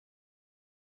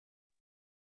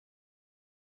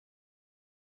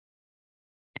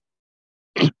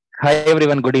Hi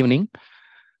everyone, good evening.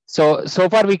 So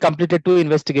far we completed two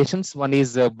investigations. One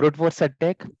is brute force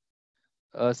attack.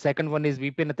 Second one is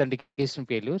VPN authentication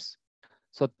failures.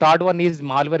 So third one is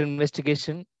malware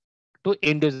investigation to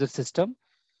end user system.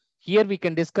 Here we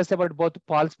can discuss about both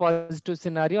false positive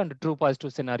scenario and true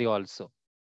positive scenario also.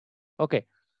 Okay.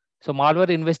 So malware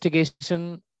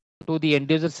investigation to the end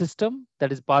user system,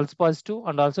 that is false positive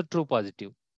and also true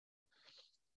positive.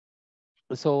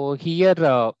 So here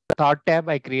third tab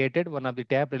I created, one of the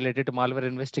tab related to malware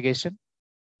investigation.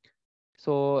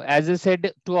 So as I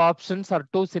said, two options or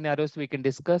two scenarios we can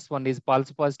discuss. One is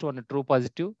false positive and true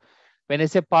positive. When I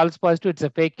say false positive, it's a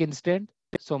fake incident.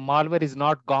 So malware is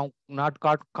not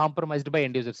got compromised by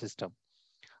end user system.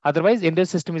 Otherwise, end user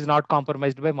system is not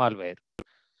compromised by malware.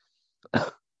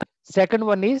 Second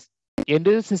one is end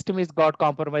user system is got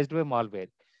compromised by malware.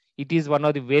 It is one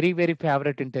of the very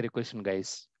favorite interview question,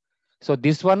 guys. So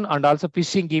this one and also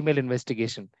phishing email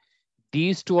investigation.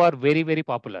 These two are very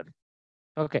popular.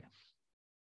 Okay.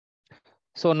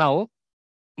 So now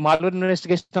malware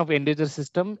investigation of end user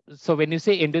system. So when you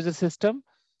say end user system,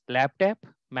 laptop,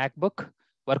 MacBook,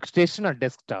 workstation, or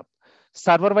desktop.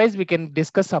 Server wise, we can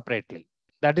discuss separately.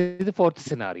 That is the fourth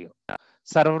scenario.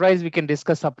 Server wise, we can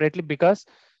discuss separately because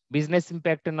business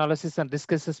impact analysis and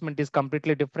risk assessment is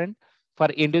completely different. For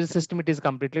end user system, it is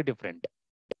completely different.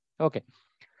 Okay.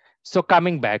 So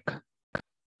coming back,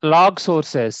 log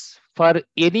sources for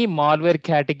any malware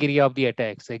category of the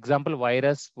attacks. Example,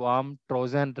 virus, worm,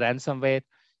 Trojan, ransomware,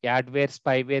 adware,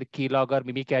 spyware, keylogger,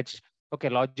 mimikatz, okay,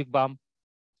 logic bomb.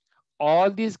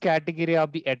 All these category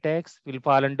of the attacks will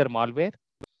fall under malware.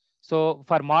 So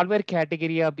for malware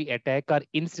category of the attack or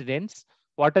incidents,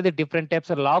 what are the different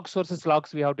types of log sources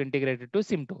logs we have to integrate it to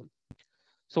SIM tool?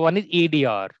 So one is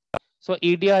EDR. So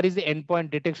EDR is the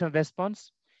endpoint detection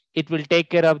response. It will take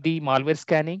care of the malware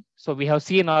scanning. So we have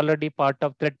seen already part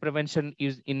of threat prevention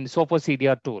is in Sophos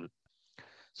EDR tool.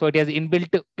 So it has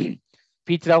inbuilt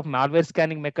feature of malware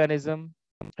scanning mechanism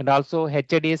and also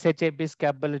HADS, HABS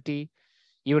capability,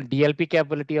 even DLP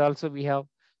capability also we have,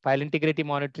 file integrity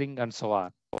monitoring and so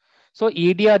on. So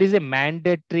EDR is a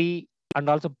mandatory and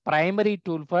also primary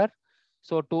tool for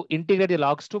to integrate the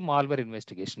logs to malware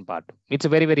investigation part. It's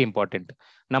very important.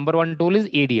 Number one tool is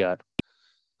EDR.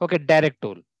 Okay, direct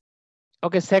tool.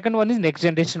 Okay, second one is next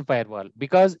generation firewall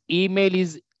because email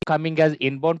is coming as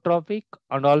inbound traffic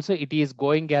and also it is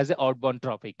going as outbound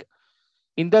traffic.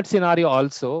 In that scenario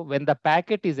also, when the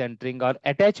packet is entering or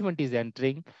attachment is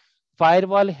entering,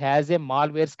 firewall has a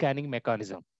malware scanning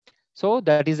mechanism. So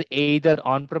that is either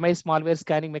on-premise malware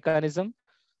scanning mechanism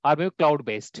or maybe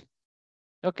cloud-based.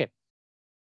 Okay.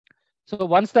 So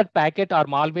once that packet or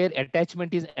malware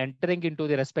attachment is entering into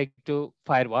the respective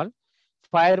firewall,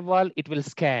 it will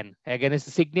scan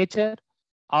against signature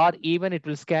or even it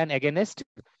will scan against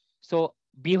so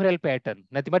behavioral pattern,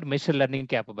 nothing but machine learning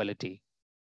capability.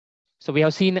 So we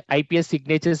have seen IPS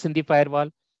signatures in the firewall,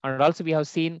 and also we have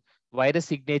seen virus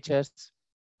signatures.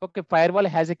 Okay, firewall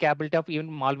has a capability of even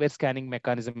malware scanning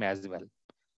mechanism as well.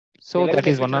 So that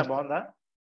is one of the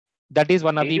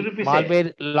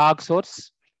malware log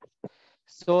source.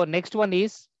 So next one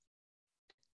is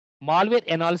malware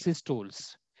analysis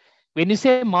tools. When you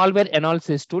say malware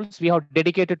analysis tools, we have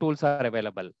dedicated tools are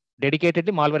available. Dedicatedly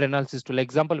malware analysis tool.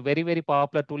 Example, very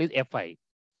popular tool is FI.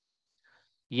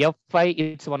 FI,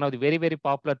 it's one of the very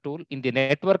popular tool in the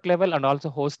network level and also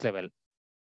host level.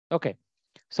 Okay.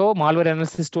 So malware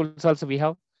analysis tools also we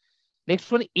have. Next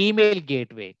one, email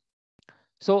gateway.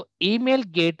 So email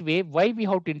gateway, why we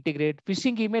have to integrate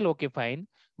phishing email? Okay, fine.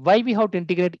 Why we have to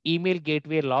integrate email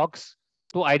gateway logs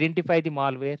to identify the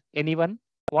malware? Anyone?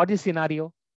 What is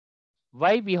scenario?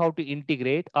 Why we have to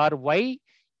integrate or why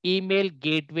email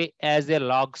gateway as a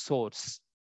log source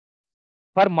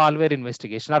for malware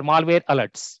investigation or malware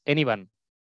alerts? Anyone?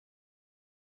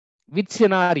 Which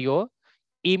scenario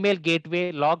email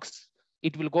gateway logs,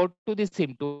 it will go to the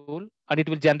SIM tool and it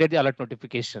will generate the alert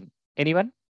notification.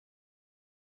 Anyone?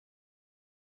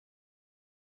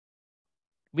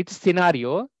 Which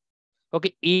scenario?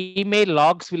 Okay, email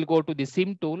logs will go to the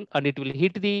SIM tool and it will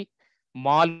hit the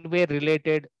malware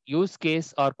related use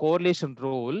case or correlation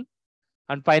rule.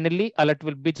 And finally, alert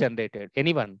will be generated.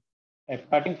 Anyone?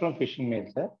 Starting from phishing mail,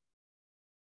 sir.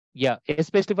 Yeah,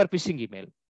 especially for phishing email.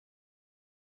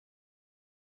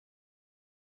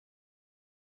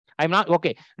 I'm not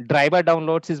okay. Driver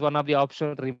downloads is one of the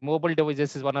options. Removable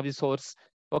devices is one of the source.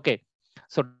 Okay.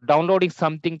 So downloading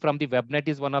something from the webnet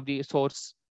is one of the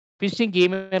source. Phishing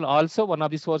email also one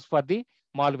of the source for the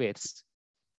malwares.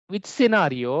 Which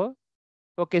scenario?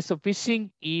 Okay, so phishing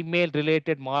email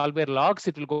related malware logs,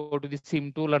 it will go to the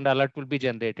SIM tool and alert will be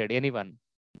generated. Anyone?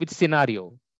 Which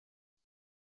scenario?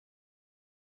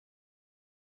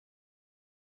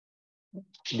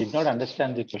 Did not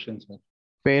understand the question, sir.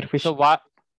 Pair fish. So what?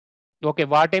 Okay,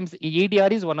 what times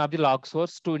EDR is one of the log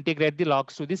source to integrate the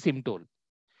logs to the SIM tool.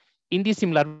 In the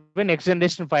similar way, next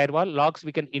generation firewall logs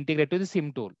we can integrate to the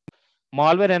SIM tool.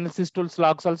 Malware analysis tools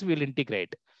logs also we will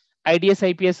integrate. IDS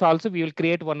IPS also we will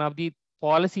create one of the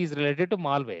policies related to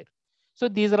malware. So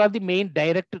these are all the main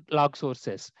direct log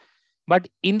sources. But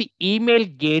in the email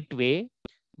gateway,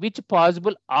 which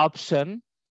possible option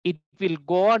it will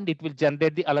go and it will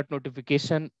generate the alert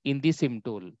notification in the SIM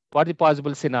tool? What is the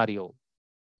possible scenario?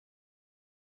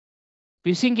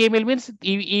 Phishing email means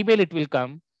email it will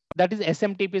come. That is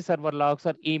SMTP server logs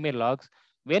or email logs.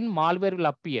 When malware will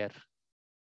appear?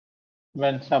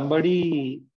 When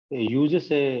somebody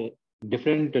uses a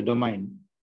different domain.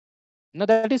 No,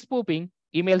 that is spoofing.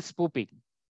 Email spoofing.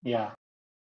 Yeah.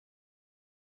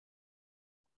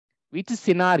 Which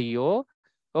scenario?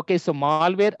 Okay, so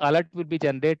malware alert will be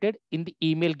generated in the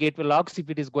email gateway logs if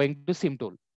it is going to SIM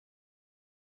tool.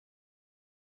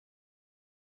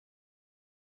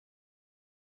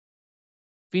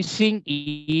 Phishing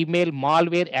email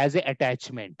malware as an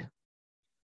attachment.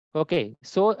 Okay,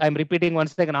 so I'm repeating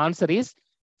once again. Answer is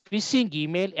phishing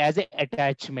email as an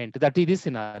attachment. That is the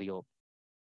scenario.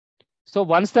 So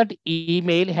once that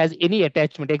email has any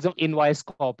attachment, example invoice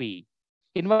copy.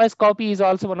 Invoice copy is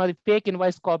also one of the fake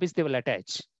invoice copies they will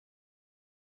attach.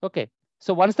 Okay,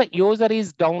 so once the user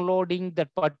is downloading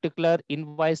that particular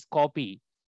invoice copy,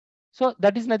 so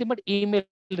that is nothing but email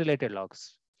related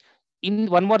logs.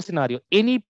 In one more scenario,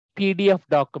 any PDF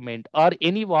document or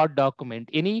any Word document,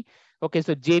 any, okay,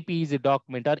 so JPEG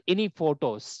document or any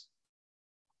photos,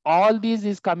 all these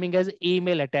is coming as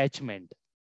email attachment.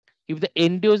 If the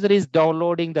end user is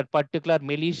downloading that particular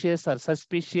malicious or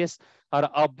suspicious or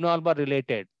abnormal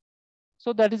related,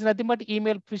 so that is nothing but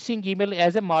email, phishing email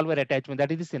as a malware attachment.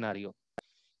 That is the scenario.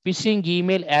 Phishing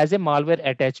email as a malware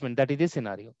attachment. That is the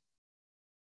scenario.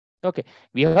 Okay,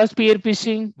 we have spear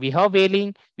phishing, we have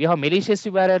whaling, we have malicious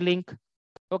URL link,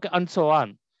 okay, and so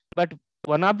on. But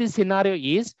one of the scenario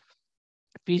is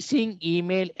phishing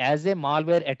email as a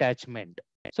malware attachment.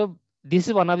 So this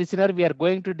is one of the scenario we are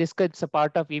going to discuss. It's a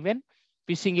part of even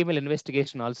phishing email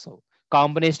investigation also.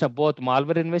 Combination of both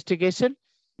malware investigation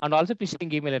and also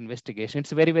phishing email investigation.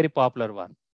 It's a very, very popular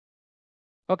one.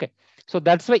 Okay, so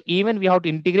that's why even we have to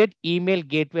integrate email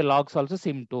gateway logs also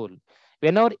SIM tool.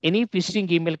 Whenever any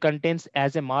phishing email contains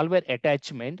as a malware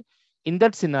attachment, in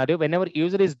that scenario, whenever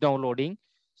user is downloading,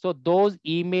 so those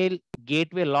email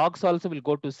gateway logs also will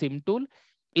go to SIM tool.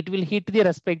 It will hit the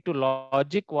respective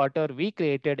logic whatever we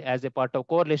created as a part of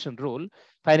correlation rule.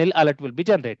 Final alert will be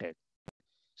generated.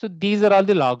 So these are all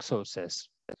the log sources.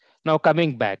 Now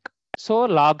coming back. So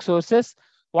log sources,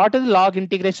 what are the log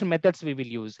integration methods we will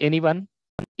use? Anyone?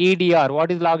 EDR,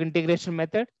 what is log integration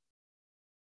method?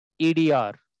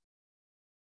 EDR.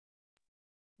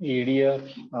 EDR.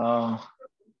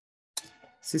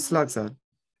 Syslog, sir.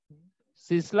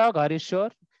 Syslog, are you sure?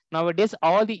 Nowadays,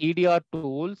 all the EDR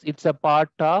tools, it's a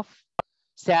part of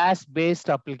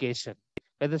SaaS-based application.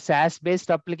 Whether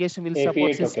SaaS-based application will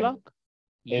support API token. Syslog?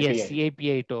 Yes, API.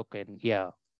 API token,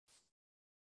 yeah.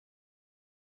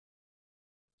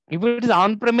 If it is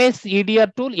on-premise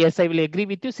EDR tool, yes, I will agree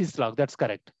with you, Syslog, that's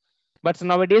correct. But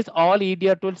nowadays, all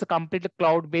EDR tools are completely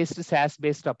cloud-based,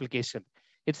 SaaS-based application.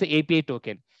 It's an API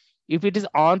token. If it is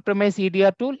on-premise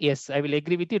EDR tool, yes, I will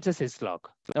agree with you, it's a Syslog.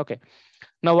 Okay.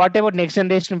 Now, what about next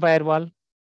generation firewall?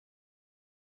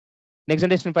 Next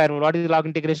generation firewall, what is the log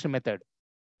integration method?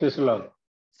 Syslog.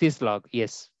 Syslog,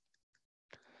 yes.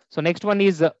 So next one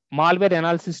is malware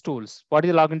analysis tools. What is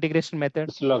the log integration method?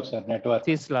 Syslog, sir. Network.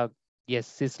 Syslog, yes,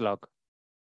 Syslog.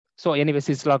 So anyway,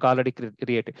 Syslog already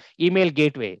created. Email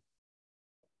gateway.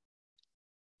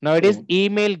 Nowadays,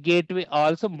 email gateway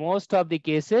also most of the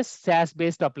cases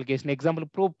SaaS-based application. Example,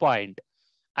 Proofpoint,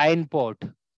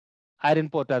 Ironport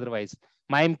otherwise,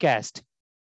 Mimecast,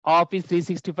 Office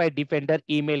 365 Defender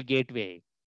email gateway.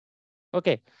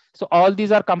 Okay, so all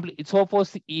these are complete.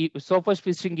 Sophos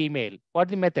phishing email. What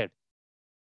is the method?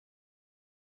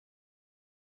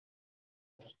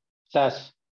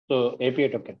 SaaS. So API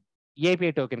token.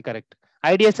 API token, correct.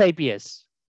 IDS IPS.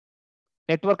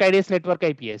 Network IDS, network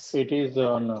IPS. It is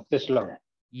on Syslog.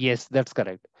 Yes, that's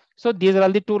correct. So these are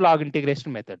all the two log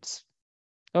integration methods.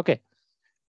 Okay.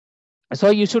 So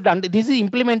you should, this is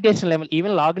implementation level.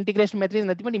 Even log integration method is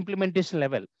nothing but implementation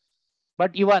level.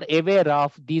 But you are aware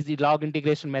of these log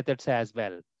integration methods as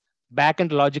well.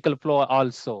 Backend logical flow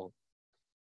also.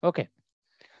 Okay.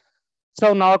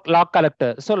 So now log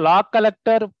collector. So log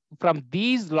collector from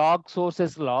these log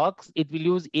sources logs, it will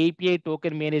use API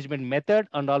token management method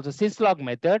and also syslog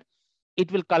method. It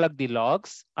will collect the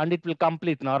logs and it will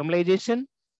complete normalization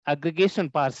aggregation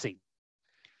parsing.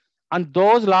 And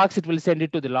those logs, it will send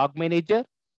it to the log manager.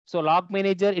 So log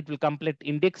manager, it will complete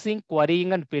indexing,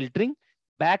 querying, and filtering.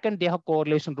 Backend, they have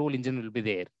correlation rule engine will be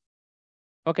there.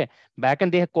 Okay,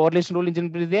 backend, they have correlation rule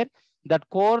engine will be there. That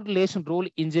correlation rule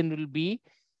engine will be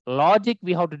logic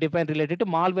we have to define related to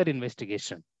malware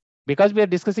investigation. Because we are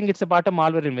discussing it's about a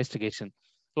malware investigation.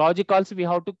 Logic also we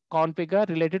have to configure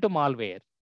related to malware.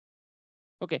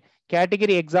 Okay,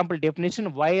 category example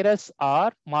definition, virus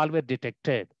or malware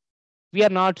detected. We are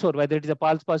not sure whether it is a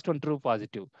false positive or true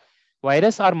positive.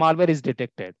 Virus or malware is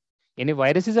detected. Any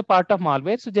virus is a part of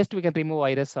malware, so just we can remove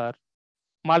virus or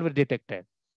malware detected.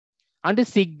 And the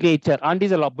signature, and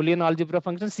is a Boolean algebra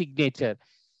function signature.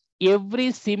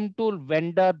 Every SIM tool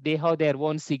vendor, they have their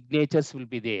own signatures will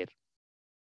be there.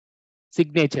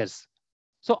 Signatures.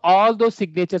 So all those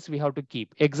signatures we have to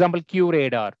keep. Example,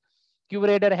 QRadar.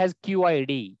 QRadar has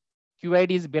QID.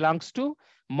 QID belongs to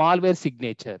malware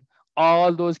signature.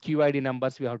 All those QID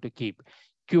numbers we have to keep.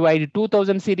 QID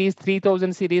 2000 series,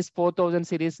 3000 series, 4000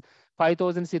 series,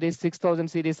 5000 series, 6000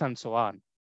 series, and so on.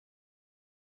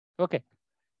 Okay.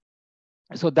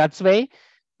 So that's why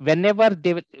whenever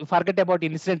they will forget about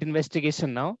incident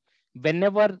investigation now,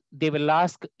 whenever they will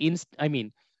ask,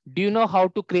 do you know how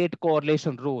to create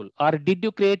correlation rule, or did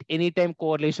you create anytime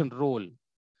correlation rule?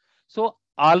 So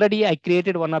already I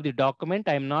created one of the document.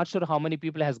 I'm not sure how many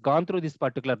people has gone through this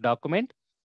particular document.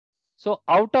 So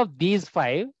out of these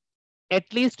 5,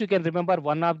 at least you can remember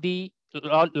one of the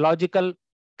logical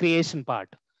creation part,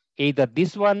 either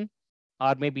this one,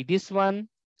 or maybe this one,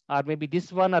 or maybe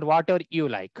this one, or whatever you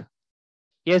like.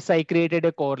 Yes, I created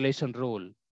a correlation rule.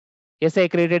 Yes, I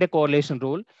created a correlation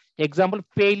rule. Example,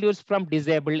 failures from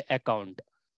disabled account.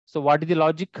 So what is the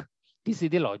logic? This is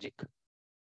the logic.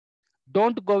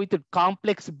 Don't go with the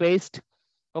complex based,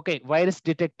 okay, virus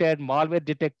detected, malware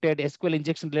detected, SQL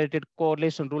injection related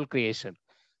correlation rule creation.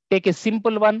 Take a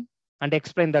simple one and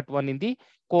explain that one in the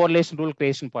correlation rule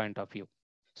creation point of view.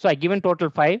 So I given total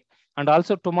 5, and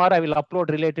also tomorrow I will upload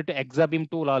related to Exabeam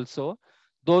tool also,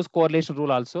 those correlation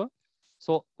rule also.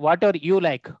 So whatever you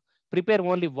like, prepare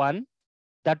only one.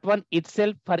 That one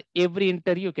itself for every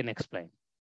interview you can explain.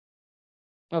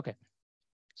 Okay.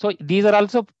 So these are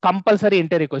also compulsory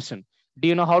interview question. Do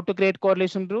you know how to create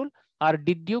correlation rule, or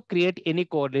did you create any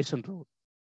correlation rule?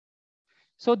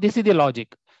 So this is the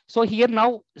logic. So here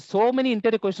now so many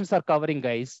interview questions are covering,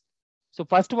 guys. So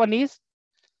first one is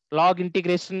log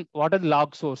integration. What are the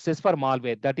log sources for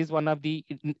malware? That is one of the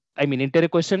interview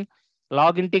question.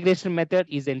 Log integration method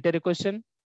is interview question.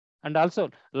 And also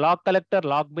log collector,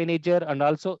 log manager, and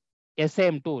also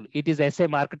SAM tool. It is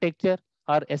SAM architecture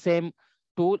or SAM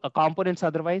tool components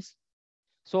otherwise.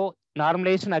 So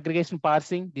normalization, aggregation,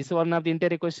 parsing, this is one of the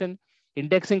interview question.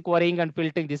 Indexing, querying, and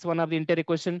filtering, this is one of the interview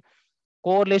question.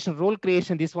 Correlation rule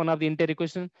creation, this is one of the interview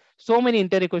question. So many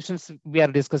interview questions we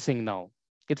are discussing now.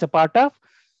 It's a part of,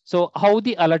 so how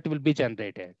the alert will be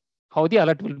generated. How the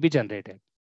alert will be generated.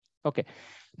 Okay.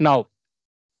 Now,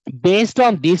 based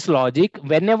on this logic,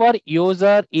 whenever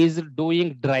user is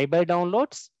doing drive-by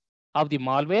downloads of the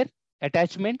malware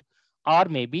attachment, or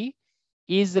maybe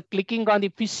is clicking on the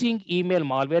phishing email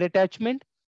malware attachment,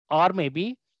 or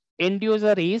maybe end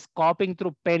user is copying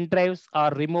through pen drives or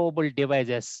removable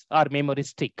devices or memory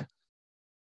stick,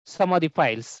 some of the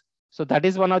files. So that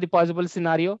is one of the possible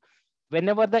scenario.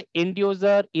 Whenever the end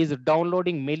user is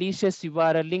downloading malicious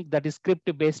URL link, that is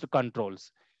script-based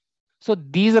controls. So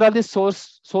these are the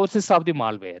sources of the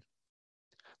malware.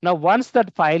 Now, once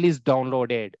that file is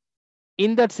downloaded,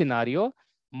 in that scenario,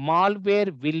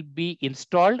 malware will be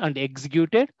installed and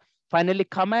executed. Finally,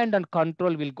 command and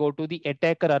control will go to the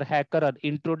attacker or hacker or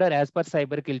intruder as per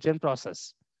cyber kill chain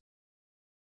process.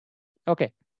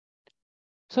 Okay.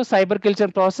 So cyber kill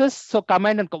chain process. So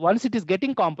command and once it is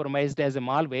getting compromised as a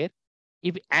malware,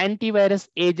 if antivirus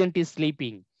agent is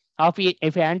sleeping,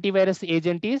 if antivirus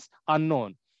agent is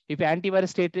unknown, if antivirus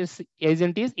status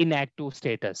agent is inactive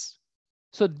status.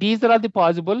 So these are all the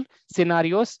possible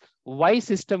scenarios why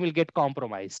system will get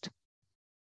compromised.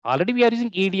 Already we are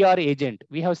using EDR agent.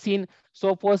 We have seen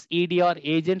Sophos EDR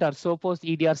agent or Sophos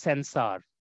EDR sensor.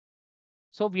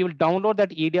 So we will download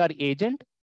that EDR agent.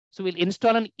 So we'll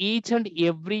install on each and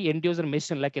every end user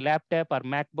machine like a laptop or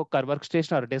MacBook or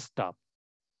workstation or desktop,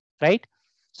 right?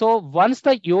 So once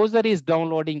the user is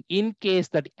downloading, in case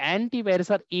that antivirus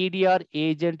or EDR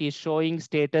agent is showing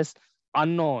status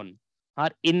unknown or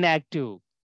inactive,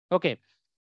 okay,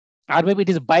 or maybe it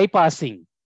is bypassing,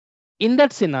 in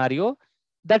that scenario,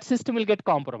 that system will get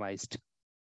compromised.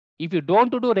 If you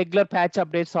don't do regular patch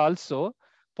updates also,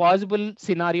 possible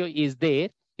scenario is there,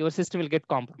 your system will get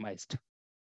compromised.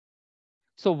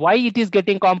 So why it is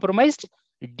getting compromised?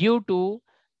 due to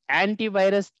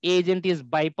antivirus agent is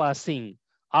bypassing,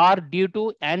 or due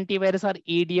to antivirus or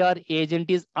EDR agent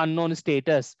is unknown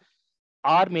status,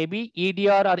 or maybe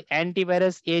EDR or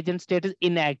antivirus agent status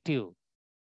inactive,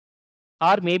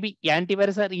 or maybe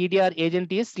antivirus or EDR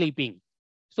agent is sleeping.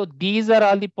 So these are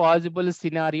all the possible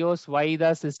scenarios why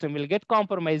the system will get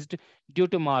compromised due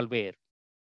to malware.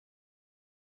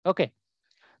 Okay.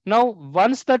 Now,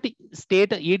 once that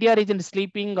state EDR agent is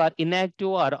sleeping or inactive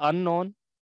or unknown,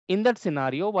 in that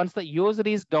scenario, once the user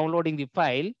is downloading the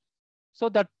file, so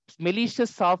that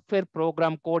malicious software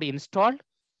program code installed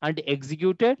and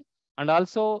executed, and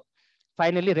also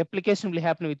finally replication will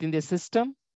happen within the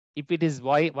system. If it is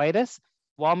virus,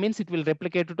 WAM means it will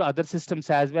replicate to other systems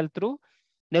as well through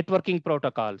networking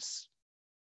protocols.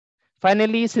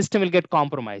 Finally, system will get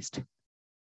compromised.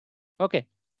 Okay.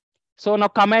 So now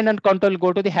command and control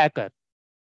go to the hacker.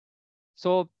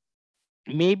 So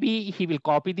maybe he will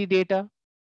copy the data.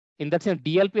 In that sense,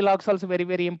 DLP logs also very,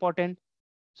 very important.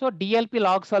 So DLP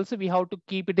logs also we have to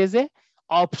keep it as a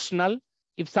optional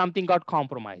if something got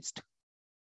compromised.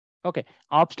 Okay,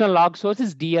 optional log source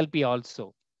is DLP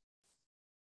also.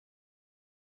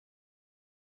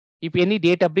 If any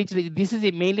data breach, this is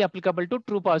mainly applicable to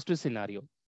true positive scenario.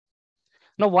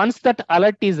 Now, once that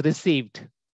alert is received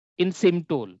in SIM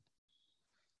tool,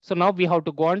 so now we have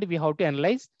to go and we have to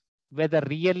analyze whether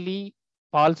really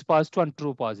false positive and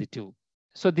true positive.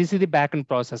 So this is the backend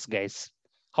process, guys.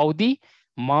 How the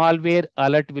malware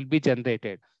alert will be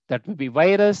generated. That may be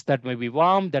virus, that may be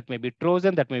worm, that may be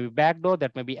Trojan, that may be backdoor,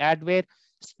 that may be adware,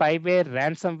 spyware,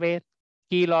 ransomware,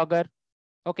 keylogger,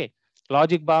 okay,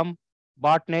 logic bomb,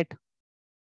 botnet,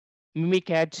 mimic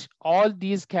hatch, all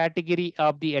these category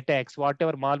of the attacks,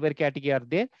 whatever malware category are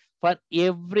there, for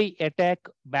every attack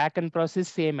backend process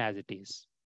same as it is.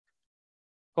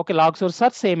 Okay, log source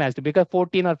are same as it, because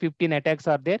 14 or 15 attacks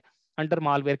are there under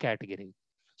malware category.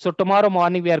 So tomorrow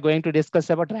morning we are going to discuss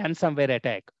about ransomware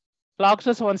attack. Log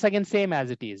source once again same as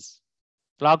it is.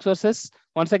 Log sources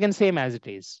once again same as it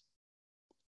is.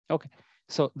 Okay,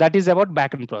 so that is about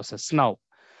backend process. Now,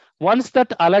 once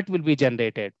that alert will be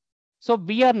generated, so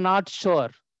we are not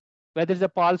sure whether it's a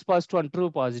false positive and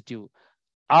true positive.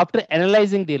 After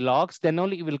analyzing the logs, then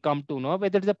only you will come to know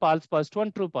whether it's a false positive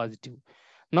and true positive.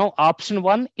 Now, option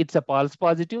 1, it's a false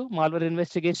positive malware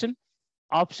investigation.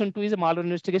 Option 2 is a malware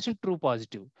investigation, true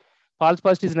positive. False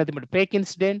positive is nothing but fake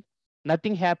incident.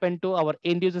 Nothing happened to our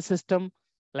end user system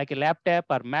like a laptop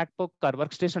or MacBook or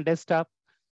workstation desktop.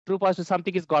 True positive,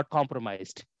 something is got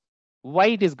compromised. Why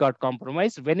it is got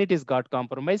compromised, when it is got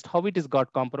compromised, how it is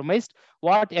got compromised,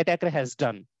 what attacker has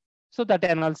done. So that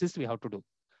analysis we have to do.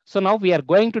 So now we are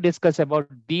going to discuss about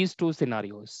these two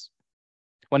scenarios.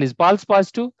 One is false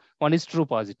positive, one is true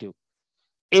positive.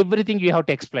 Everything you have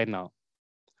to explain now.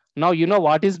 Now you know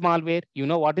what is malware, you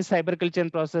know what is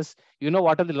cyberrkcybertechnology process, you know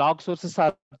what are the log sources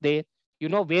are there, you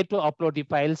know where to upload the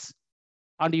files,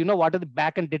 and you know what are the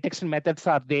backend detection methods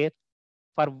are there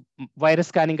for virus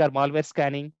scanning or malware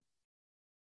scanning.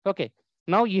 Okay,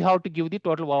 now you have to give the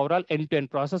total overall end-to-end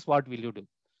process. What will you do?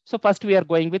 So first we are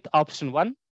going with option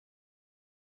 1.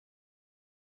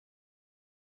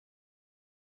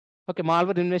 Okay,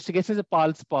 malware investigation is a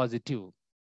false positive.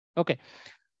 Okay,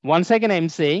 once again I'm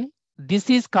saying this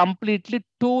is completely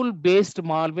tool-based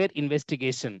malware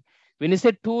investigation. When you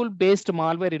say tool-based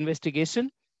malware investigation,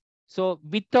 so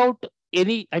without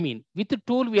any, with the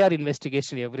tool we are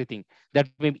investigating everything. That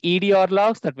may be EDR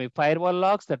logs, that may be firewall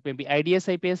logs, that may be IDS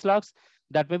IPS logs,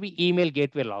 that may be email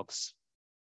gateway logs.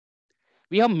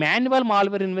 We have manual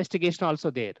malware investigation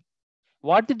also there.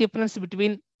 What the difference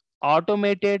between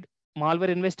automated malware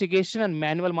investigation and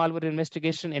manual malware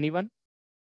investigation? Anyone?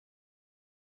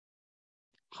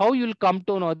 How you will come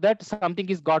to know that something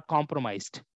is got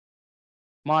compromised?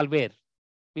 Malware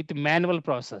with manual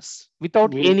process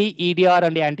without any EDR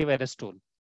and antivirus tool.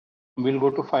 We'll go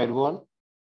to firewall.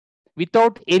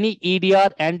 Without any EDR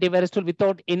antivirus tool,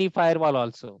 without any firewall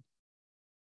also.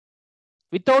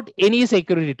 Without any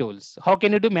security tools. How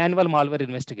can you do manual malware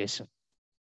investigation?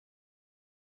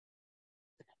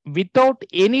 Without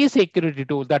any security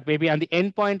tool, that may be on the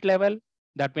endpoint level,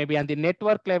 that may be on the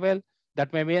network level,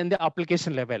 that may be on the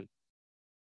application level.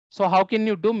 So how can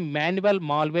you do manual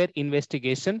malware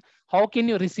investigation? How can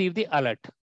you receive the alert?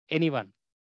 Anyone?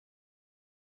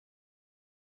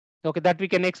 Okay, that we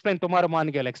can explain tomorrow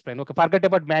morning. I'll explain. Okay, forget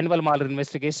about manual malware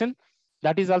investigation.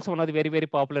 That is also one of the very, very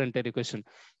popular interview question.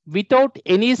 Without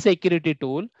any security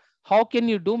tool, how can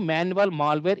you do manual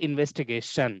malware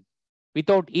investigation?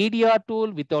 Without EDR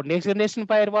tool, without next generation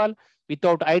firewall,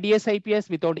 without IDS IPS,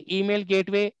 without email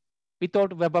gateway,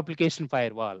 without web application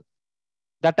firewall.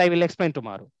 That I will explain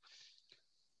tomorrow.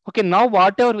 Okay, now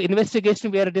whatever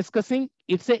investigation we are discussing,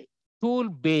 it's a tool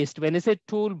based. When I say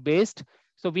tool based,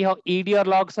 so we have EDR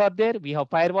logs are there, we have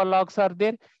firewall logs are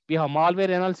there, we have malware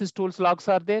analysis tools logs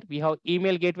are there, we have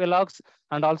email gateway logs,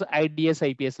 and also IDS,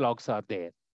 IPS logs are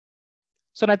there.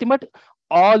 So nothing but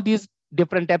all these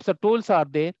different types of tools are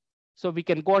there. So we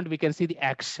can go and we can see the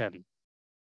action.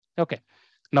 Okay,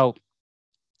 now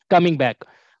coming back.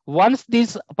 Once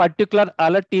this particular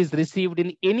alert is received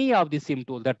in any of the SIM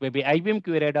tool, that may be IBM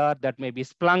QRadar, that may be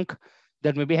Splunk,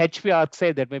 that may be HP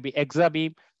Arcside, that may be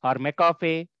Exabeam or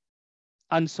McAfee,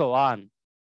 and so on.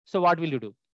 So what will you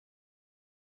do?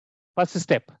 First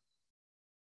step.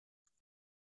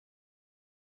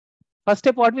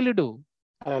 What will you do?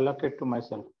 I allocate to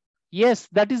myself. Yes,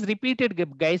 that is repeated,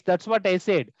 guys. That's what I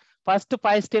said. First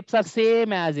 5 steps are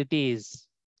same as it is.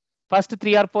 First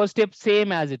 3 or 4 steps,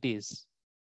 same as it is.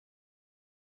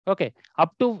 Okay,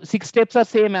 up to 6 steps are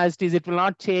same as it is. It will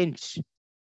not change.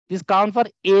 This count for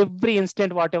every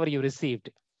instant, whatever you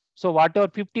received. So whatever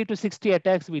 50 to 60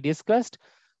 attacks we discussed,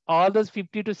 all those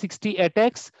 50 to 60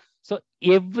 attacks. So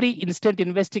every instant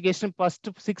investigation, first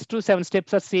 6 to 7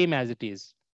 steps are same as it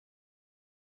is.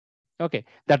 Okay,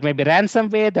 that may be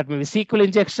ransomware, that may be SQL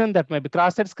injection, that may be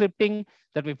cross-site scripting,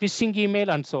 that may be phishing email,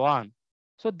 and so on.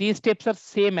 So these steps are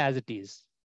same as it is.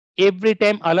 Every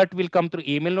time alert will come through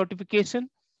email notification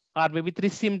or maybe through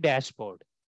SIM dashboard.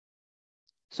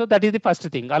 So that is the first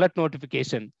thing, alert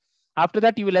notification. After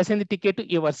that, you will assign the ticket to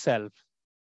yourself.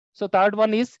 So third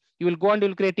one is you will go and you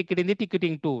will create ticket in the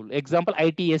ticketing tool. Example,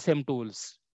 ITSM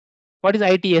tools. What is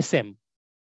ITSM?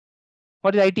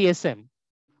 What is ITSM?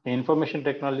 Information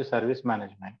Technology Service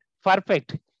Management.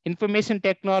 Perfect. Information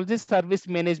technology service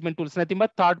management tools, nothing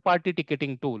but third-party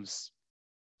ticketing tools.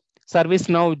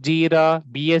 ServiceNow, Jira,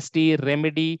 BSD,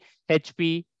 Remedy,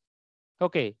 HP.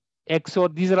 Okay,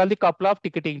 XOR. These are all the couple of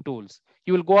ticketing tools.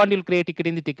 You will go and you'll create ticket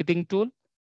in the ticketing tool.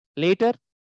 Later,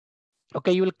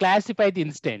 okay, you will classify the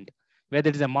incident, whether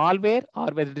it is a malware or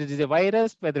whether it is a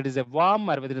virus, whether it is a worm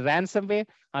or whether it is ransomware,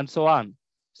 and so on.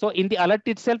 So in the alert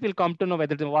itself, you'll come to know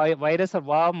whether it is a virus or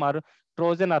worm or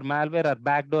Trojan or malware or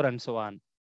backdoor and so on.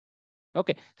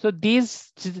 Okay, so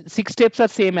these 6 steps are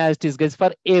same as it is, guys,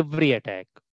 for every attack.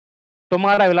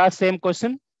 Tomorrow I will ask same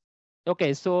question.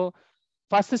 Okay, so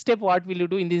first step, what will you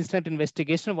do in the instant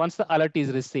investigation once the alert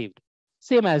is received?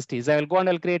 Same as it is. I will go and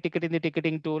I'll create a ticket in the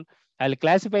ticketing tool. I'll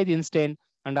classify the incident.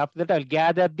 And after that, I'll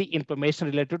gather the information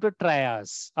related to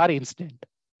triage or incident.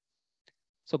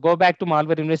 So go back to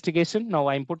malware investigation. Now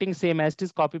I'm putting same as it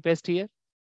is, copy paste here.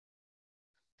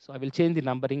 So I will change the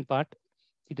numbering part.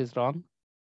 It is wrong.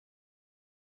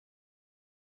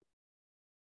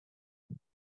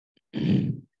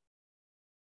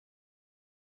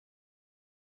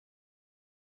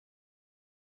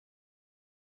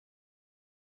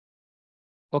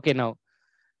 Okay, now.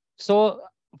 So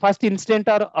first incident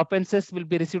or offenses will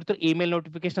be received through email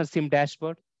notification or SIM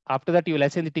dashboard. After that, you will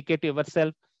assign the ticket to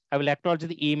yourself. I will acknowledge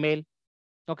the email.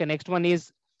 Okay, next one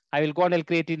is I will go and I'll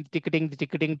create the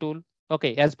ticketing tool.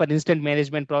 Okay, as per incident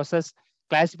management process,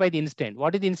 classify the incident.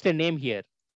 What is the incident name here?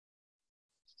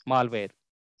 Malware.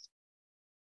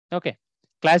 Okay,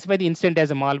 classify the incident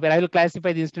as a malware. I will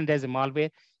classify the incident as a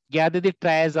malware. Gather the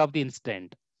triage of the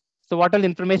incident. So what all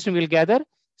information we'll gather?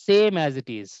 Same as it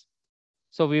is.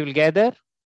 So we will gather.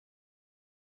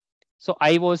 So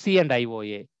IOC and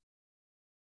IOA.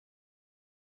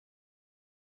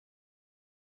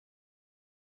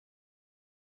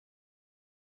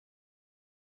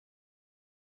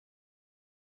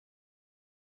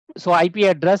 So IP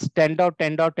address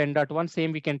 10.10.10.1,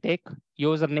 same we can take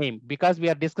username because we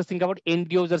are discussing about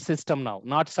end user system now,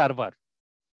 not server.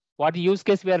 What use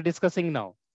case we are discussing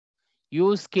now?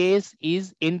 Use case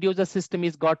is end user system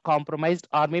is got compromised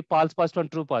or may false positive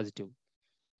and true positive.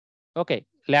 Okay,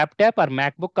 laptop or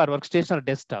MacBook or workstation or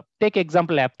desktop. Take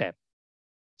example laptop.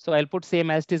 So I'll put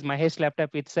same as it is Mahesh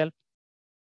laptop itself.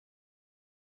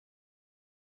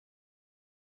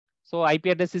 So IP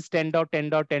address is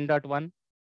 10.10.10.1.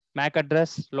 MAC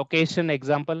address, location,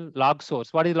 example, log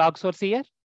source. What is log source here?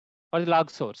 What is log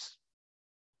source?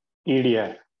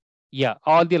 EDR. Yeah,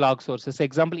 all the log sources.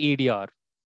 Example, EDR,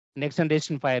 next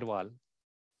generation firewall.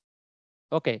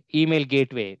 Okay, email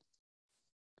gateway,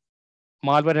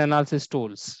 malware analysis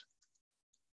tools.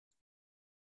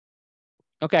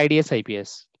 Okay, IDS,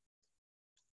 IPS.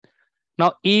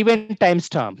 Now, event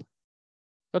timestamp.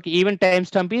 Okay, event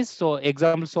timestamp is so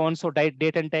example so and so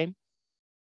date and time.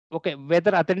 Okay,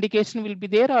 whether authentication will be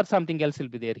there or something else will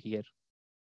be there here.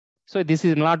 So this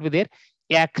is not be there.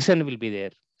 Action will be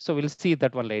there. So we'll see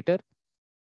that one later.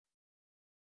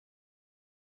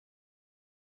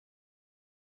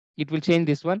 It will change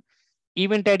this one.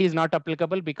 Event ID is not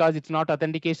applicable because it's not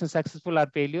authentication successful or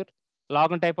failure.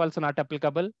 Login type also not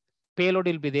applicable. Payload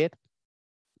will be there.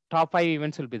 Top 5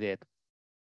 events will be there.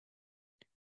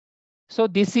 So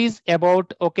this is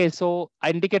about, okay, so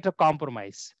indicator of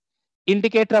compromise,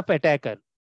 indicator of attacker.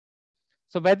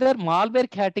 So whether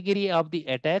malware category of the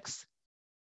attacks,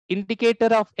 indicator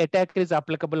of attacker is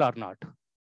applicable or not?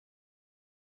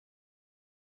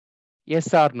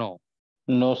 Yes or no?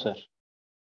 No, sir.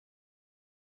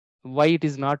 Why it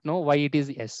is not no? Why it is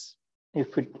yes?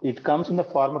 If it comes in the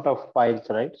format of files,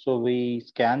 right? So we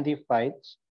scan the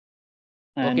files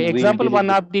and Okay, we'll example delete one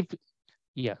the. of the,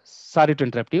 yeah, sorry to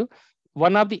interrupt you.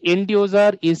 One of the end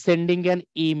user is sending an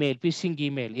email, phishing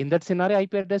email. In that scenario,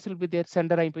 IP address will be there,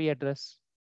 sender IP address.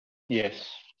 Yes.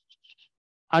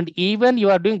 And even you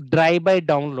are doing drive-by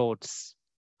downloads.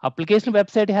 Application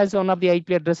website has one of the IP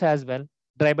address as well,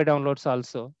 drive-by downloads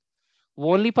also.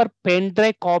 Only for pen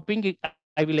drive copying,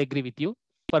 I will agree with you.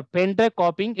 For pen drive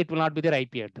copying, it will not be their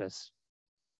IP address.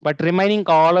 But remaining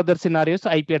all other scenarios,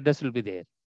 IP address will be there.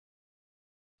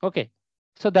 Okay.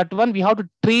 So that one we have to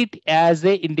treat as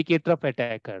a indicator of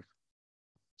attacker.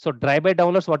 So drive-by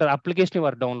downloads, what are application you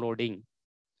are downloading.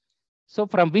 So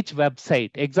from which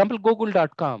website? Example,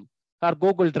 google.com or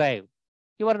Google Drive.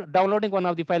 You are downloading one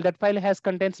of the file. That file has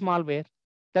contains malware.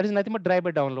 That is nothing but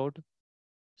drive-by download.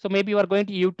 So maybe you are going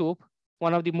to YouTube,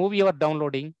 one of the movie you are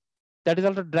downloading. That is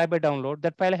also drive-by download.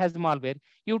 That file has malware.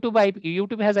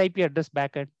 YouTube has IP address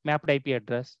backend, mapped IP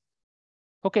address.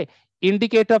 Okay,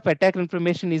 indicator of attack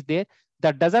information is there.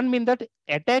 That doesn't mean that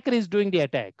attacker is doing the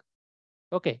attack.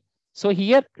 Okay, so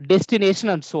here destination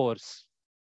and source.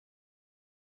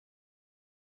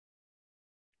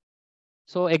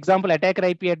 So example attacker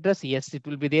IP address, yes, it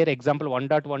will be there. Example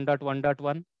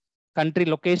 1.1.1.1. Country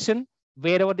location,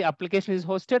 wherever the application is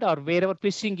hosted or wherever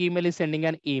phishing email is sending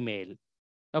an email.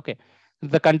 Okay,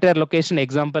 the country or location,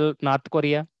 example North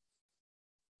Korea.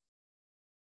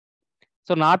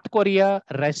 So North Korea,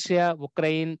 Russia,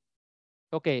 Ukraine.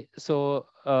 Okay, so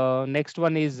next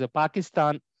one is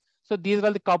Pakistan. So these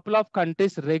are the couple of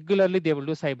countries regularly they will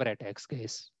do cyber attacks,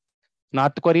 guys.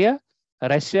 North Korea,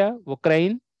 Russia,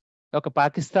 Ukraine, okay,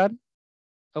 Pakistan.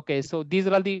 Okay, so these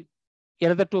are all the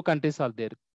another two countries are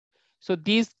there. So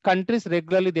these countries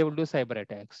regularly they will do cyber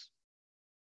attacks.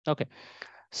 Okay,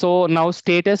 so now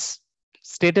status,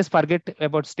 forget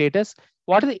about status.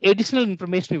 What is the additional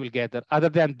information you will gather other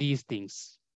than these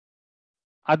things?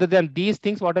 Other than these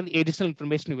things, what are the additional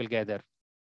information you will gather?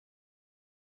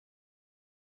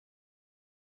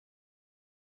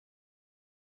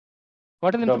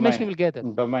 What are the information you will gather?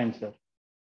 Domain, sir.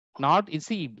 Not, you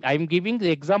see, I'm giving the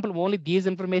example only these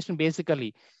information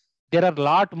basically. There are a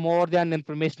lot more than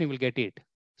information you will get it.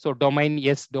 So domain,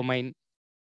 yes, domain.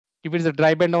 If it's a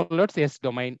drive-by downloads, yes,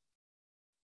 domain.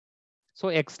 So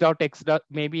x.x.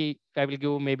 Maybe I will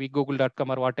give maybe google.com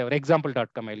or whatever.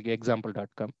 Example.com, I will give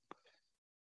example.com.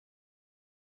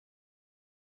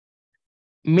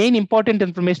 Main important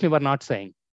information you are not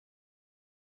saying.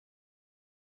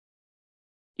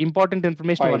 Important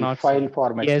information you are not File saying.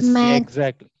 format. Yes,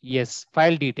 exactly. Yes,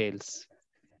 file details.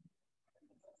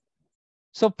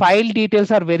 So file details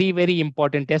are very, very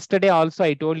important. Yesterday also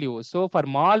I told you. So for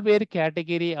malware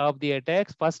category of the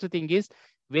attacks, first thing is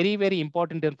very, very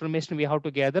important information we have to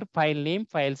gather: file name,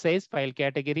 file size, file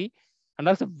category, and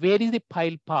also where is the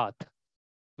file path,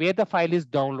 where the file is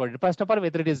downloaded. First of all,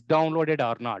 whether it is downloaded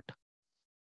or not.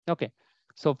 Okay.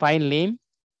 So file name,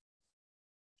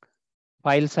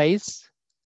 file size,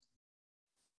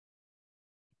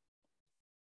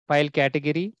 file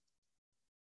category.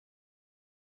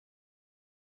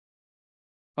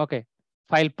 Okay.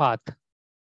 File path.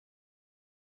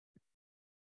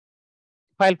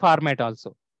 File format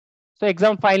also. So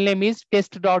example file name is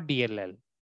test.dll.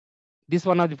 This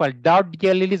one of the file.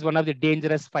 .dll is one of the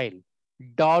dangerous file.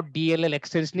 .dll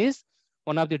extension is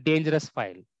one of the dangerous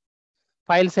file.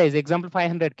 File size, example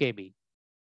 500 KB.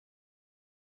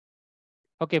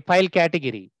 Okay, file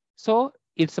category. So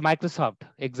it's Microsoft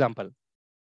example.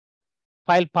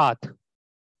 File path.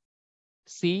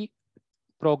 C,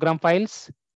 program files,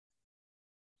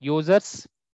 users,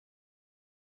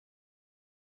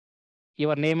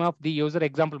 your name of the user,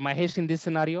 example Mahesh in this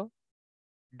scenario,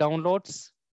 downloads.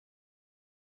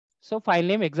 So file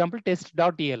name, example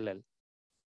test.dll.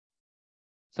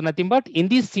 So nothing but in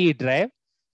the C drive,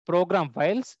 program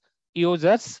files,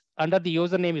 users, under the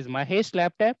username is Mahesh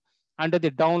laptop, under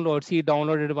the downloads, he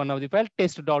downloaded one of the file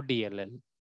test.dll.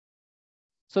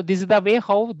 So this is the way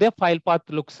how the file path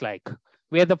looks like,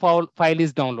 where the file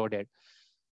is downloaded.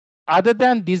 Other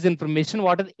than this information,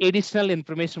 what are the additional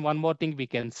information? One more thing we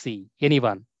can see.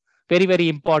 Anyone? Very, very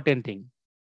important thing.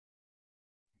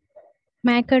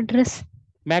 MAC address.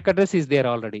 MAC address is there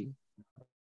already.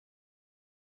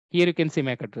 Here you can see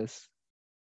MAC address.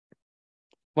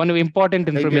 One important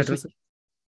information.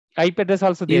 IP address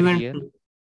also there here.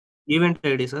 Event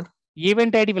ID, sir.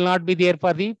 Event ID will not be there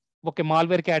for the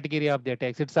malware category of the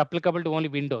attacks. It's applicable to only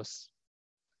Windows.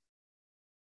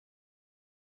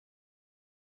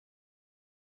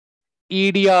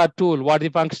 EDR tool, what is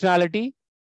the functionality?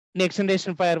 Next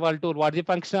generation firewall tool, what is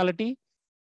the functionality?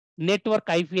 Network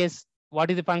IPS,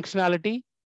 what is the functionality?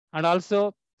 And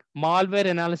also malware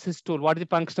analysis tool, what is the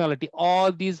functionality? All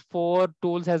these 4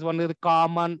 tools has one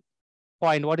common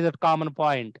point. What is that common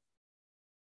point?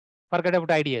 Forget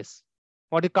about IDS.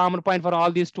 What is the common point for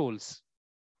all these tools?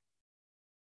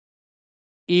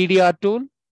 EDR tool,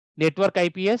 network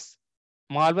IPS,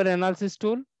 malware analysis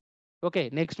tool. Okay,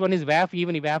 next one is WAF,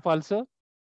 even WAF also.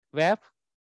 WAF.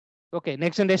 Okay,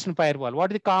 next generation firewall.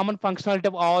 What is the common functionality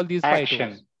of all these 5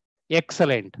 tools?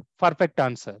 Excellent. Perfect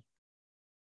answer.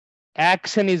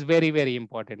 Action is very, very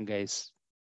important, guys.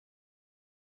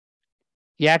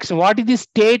 The action. What is the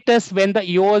status when the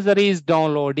user is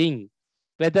downloading?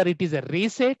 Whether it is a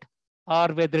reset, or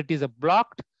whether it is a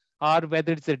blocked, or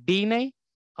whether it's a deny,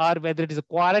 or whether it is a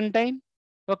quarantine.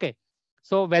 Okay.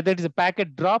 So whether it is a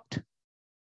packet dropped,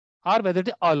 or whether it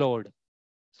is allowed.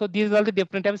 So these are the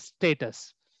different types of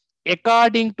status.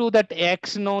 According to that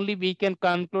action only, we can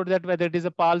conclude that whether it is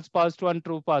a false positive and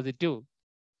true positive.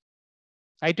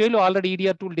 I told you already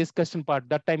EDR tool discussion part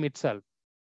that time itself.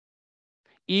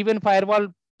 Even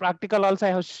firewall practical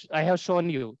also I have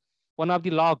shown you one of the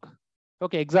log.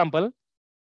 Okay, example.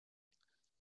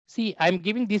 See, I'm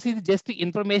giving this is just the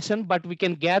information, but we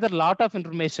can gather a lot of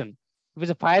information. With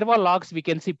the firewall logs, we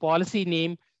can see policy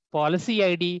name, policy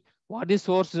ID, what is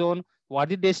source zone,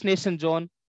 what is destination zone.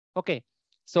 Okay,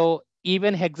 so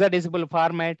even hexadecimal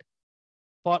format.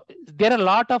 There are a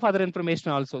lot of other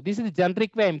information also. This is the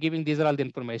generic way I'm giving. These are all the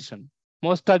information.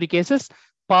 Most of the cases,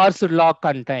 parsed log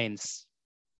contains.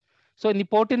 So in the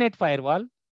Fortinet firewall,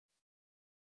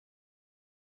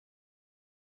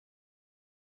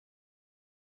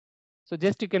 so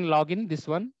just you can log in this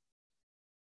one.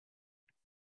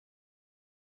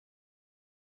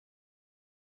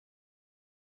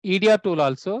 EDR tool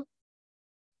also.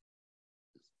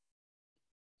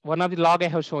 One of the log I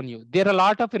have shown you. There are a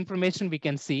lot of information we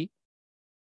can see.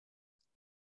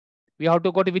 We have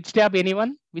to go to which tab,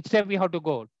 anyone? Which tab we have to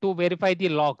go to verify the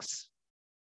logs?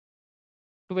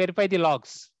 To verify the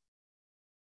logs.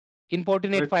 In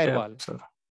Fortinet firewall.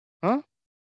 Huh?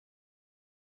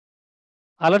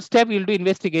 Alert tab will do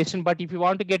investigation, but if you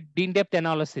want to get in-depth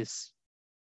analysis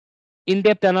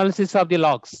of the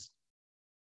logs.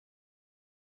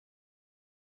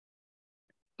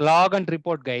 Log and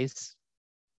report, guys.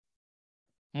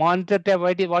 Monitor tab,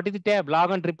 what is the tab?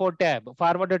 Log and report tab,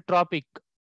 forwarded topic.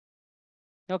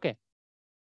 Okay.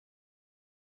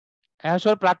 I have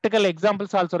shown practical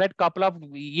examples also, right?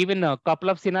 Even a couple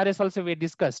of scenarios also we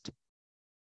discussed.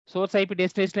 Source IP,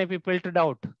 destination IP filtered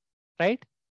out, right?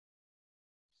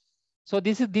 So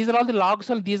these are all the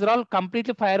logs. These are all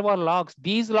completely firewall logs.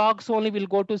 These logs only will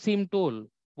go to SIM tool.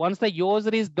 Once the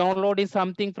user is downloading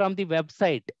something from the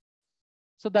website,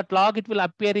 so that log it will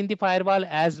appear in the firewall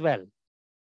as well.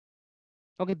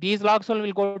 Okay, these logs only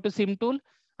will go to SIM tool,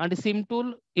 and the SIM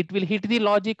tool it will hit the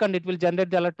logic and it will generate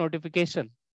the alert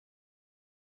notification.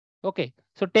 Okay,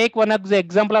 so take one of the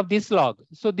example of this log.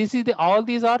 So this is all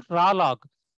these are raw log.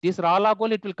 This raw log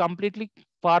only it will completely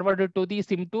forwarded to the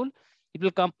SIM tool. It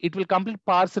will complete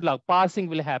parse log. Parsing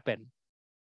will happen.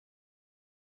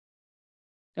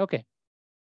 Okay.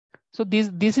 So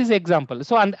this is example.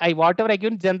 So and whatever I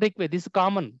given generic way, this is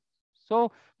common.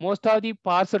 So most of the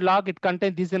parse log it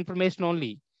contains this information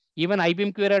only. Even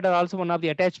IBM QRadar are also one of the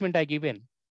attachment I given.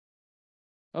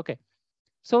 Okay.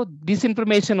 So this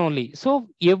information only. So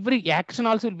every action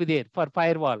also will be there for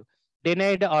firewall,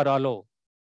 denied or allow.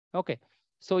 Okay.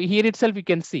 So here itself you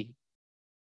can see.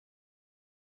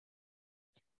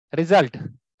 Result,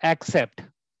 accept.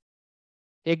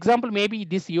 Example maybe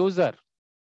this user.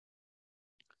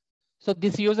 So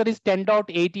this user is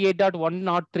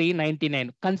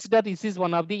 10.88.103.99. Consider this is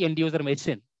one of the end user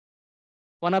machine.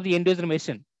 One of the end user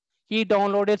machine. He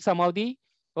downloaded some of the,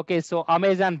 okay, so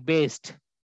Amazon based.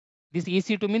 This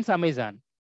EC2 means Amazon.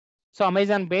 So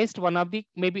Amazon based one of the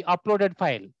maybe uploaded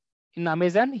file. In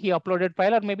Amazon, he uploaded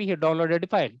file or maybe he downloaded a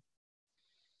file.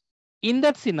 In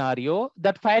that scenario,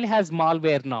 that file has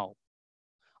malware now.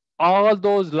 All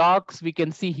those logs we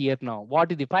can see here now.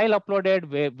 What is the file uploaded?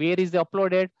 Where is the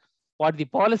uploaded? What the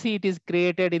policy it is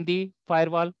created in the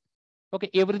firewall?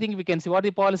 Okay, everything we can see. What is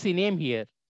the policy name here?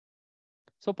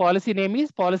 So policy name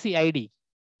is policy ID.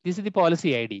 This is the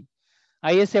policy ID.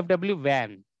 ISFW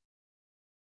WAN.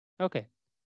 Okay.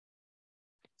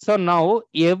 So now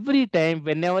every time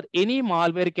whenever any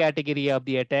malware category of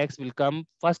the attacks will come,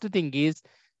 first thing is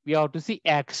we have to see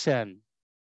action.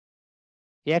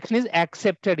 Action is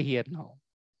accepted here now.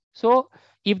 So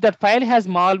if that file has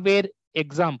malware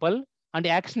example and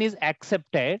action is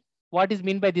accepted, what is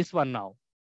mean by this one now?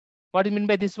 What is mean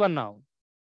by this one now?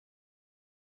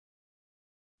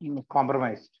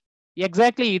 Compromised.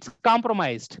 Exactly, it's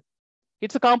compromised.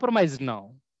 It's a compromise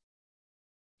now.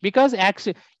 Because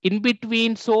action in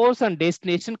between source and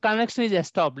destination connection is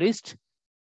established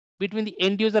between the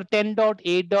end user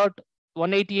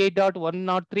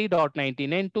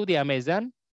 10.8.188.103.99 to the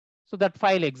Amazon. So that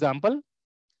file example.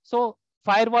 So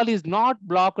firewall is not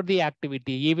blocked the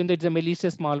activity, even though it's a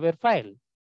malicious malware file.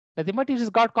 Nothing but it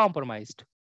has got compromised.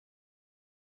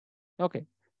 Okay.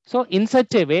 So in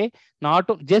such a way, not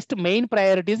just main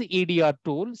priority is EDR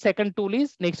tool. Second tool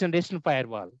is next generation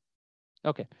firewall.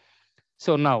 Okay.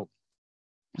 So now,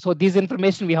 so this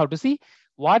information we have to see.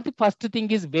 What the first thing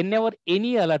is, whenever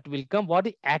any alert will come, what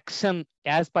the action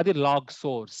as per the log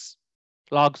source.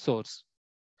 Log source.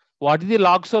 What is the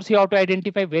log source you have to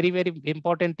identify? Very, very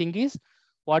important thing is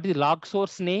what is the log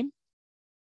source name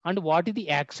and what is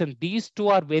the action. These two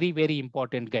are very, very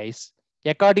important, guys.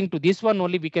 According to this one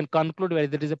only, we can conclude whether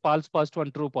there is a false positive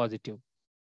and true positive.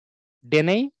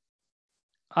 Deny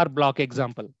or block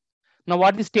example. Now,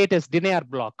 what is the status? Deny or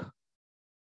block?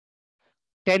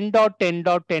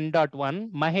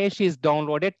 10.10.10.1, Mahesh is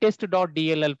downloaded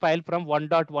test.dll file from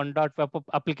 1.1.web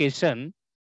application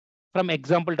from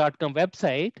example.com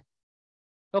website.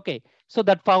 Okay, so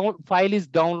that file is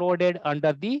downloaded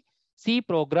under the C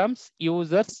programs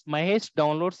users. Mahesh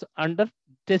downloads under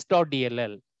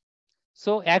test.dll.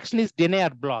 So action is deny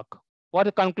or block. What is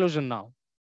the conclusion now?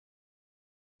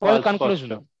 What is the conclusion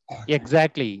now?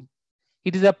 Exactly.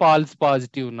 It is a false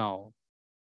positive now.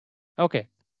 Okay.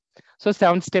 So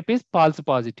 7th step is false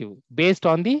positive based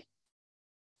on the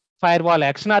firewall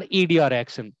action or EDR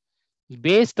action.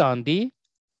 Based on the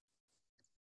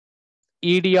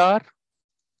EDR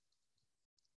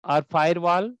or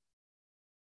firewall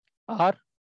or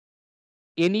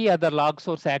any other log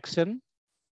source action,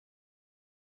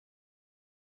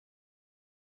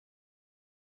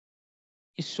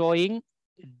 is showing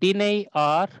deny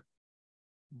or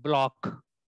block,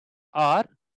 or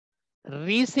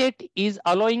reset is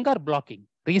allowing or blocking.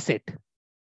 Reset.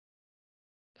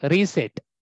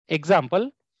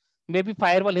 Example, maybe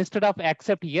firewall instead of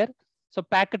accept here, so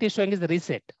packet is showing is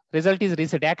reset. Result is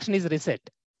reset. Action is reset.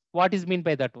 What is mean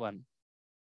by that one?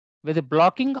 Whether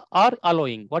blocking or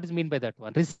allowing. What is mean by that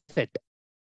one? Reset.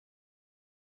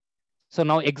 So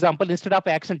now example, instead of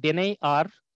action deny or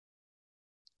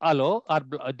allow or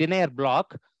deny or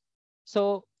block.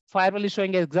 So firewall is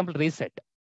showing an example reset.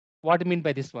 What do you mean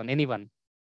by this one? Anyone?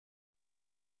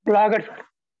 Blocked.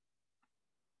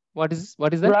 What is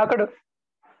that?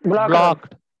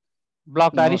 Blocked.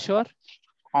 Blocked. No, Are you sure?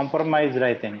 Compromised,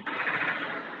 I think.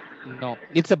 No,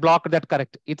 it's a block. That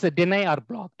correct. It's a deny or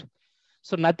blocked.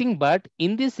 So nothing but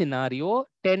in this scenario,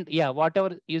 10, yeah,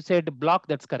 whatever you said block,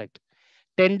 that's correct.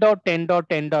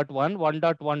 10.10.10.1,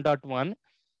 1.1.1.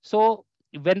 So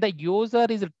when the user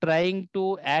is trying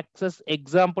to access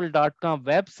example.com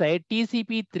website,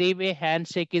 TCP three-way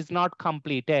handshake is not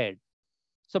completed.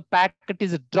 So packet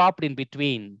is dropped in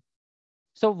between.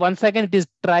 So once again, it is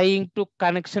trying to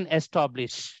connection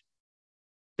establish.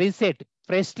 Reset.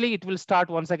 Freshly, it will start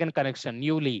once again connection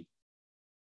newly.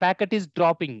 Packet is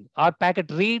dropping or packet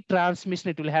retransmission,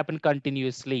 it will happen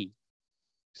continuously.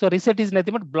 So reset is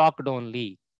nothing but blocked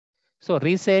only. So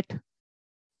reset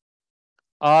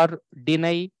or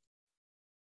deny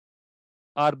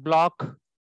or block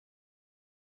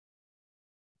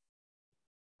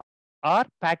or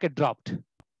packet dropped.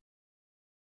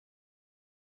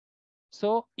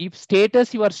 So if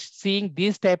status you are seeing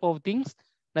these type of things,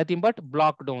 nothing but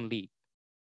blocked only.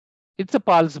 It's a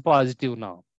false positive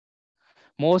now.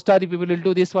 Most of the people will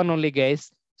do this one only,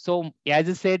 guys. So as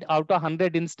I said, out of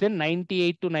 100 instance,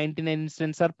 98 to 99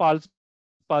 instances are false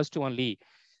positive only.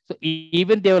 So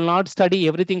even they will not study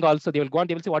everything also. They will go and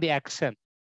they will say what the action.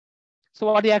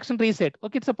 So what the action reset?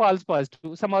 Okay, it's a false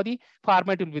positive. Somehow the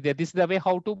format will be there. This is the way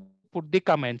how to put the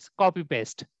comments, copy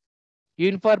paste.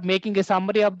 Even for making a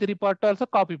summary of the report also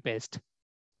copy paste.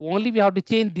 Only we have to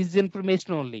change this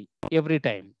information only every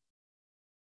time.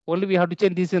 Only we have to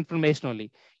change this information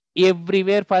only.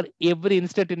 Everywhere for every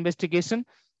instant investigation,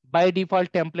 by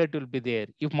default template will be there.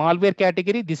 If malware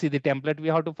category, this is the template we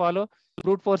have to follow.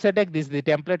 Brute force attack, this is the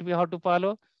template we have to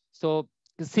follow. So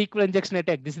SQL injection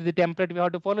attack, this is the template we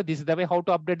have to follow. This is the way how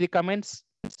to update the comments.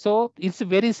 So it's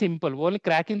very simple. Only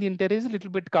cracking the interior is a little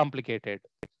bit complicated.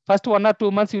 First 1 or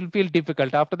 2 months you will feel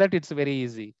difficult. After that, it's very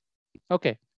easy.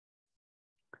 Okay.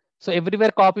 So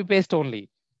everywhere copy paste only.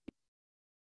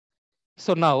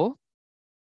 So now,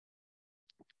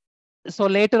 so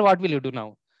later what will you do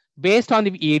now? Based on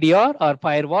the EDR or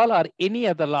firewall or any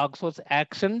other log source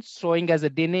action showing as a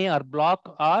deny or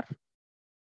block or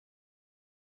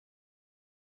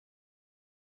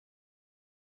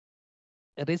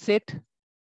reset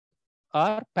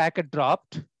or packet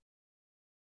dropped,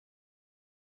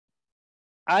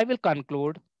 I will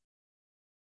conclude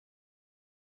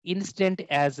incident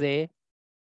as a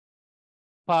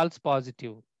false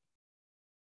positive.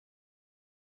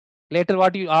 Later,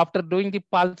 what you after doing the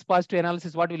false positive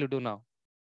analysis, what will you do now?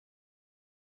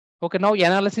 Okay, now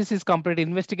analysis is complete,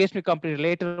 investigation is complete.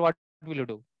 Later, what will you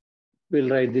do? We'll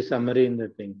write the summary in the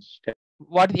things.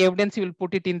 What evidence you will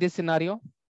put it in this scenario?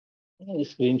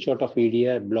 Screenshot of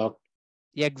EDR blocked.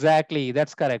 Exactly,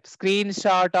 that's correct.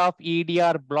 Screenshot of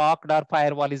EDR blocked or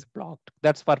firewall is blocked.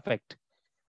 That's perfect.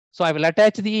 So I will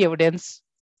attach the evidence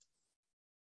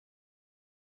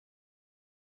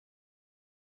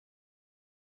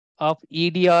of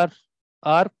EDR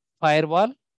or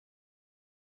firewall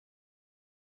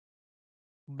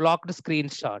blocked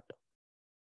screenshot.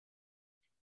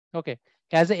 Okay,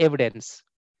 as a evidence.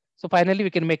 So finally, we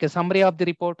can make a summary of the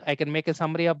report. I can make a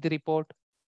summary of the report.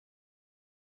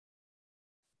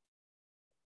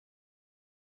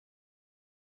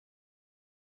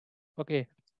 Okay,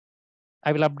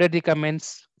 I will update the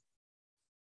comments.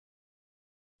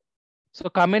 So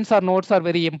comments or notes are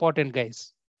very important,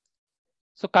 guys.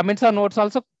 So comments or notes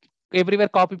also everywhere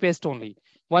copy paste only.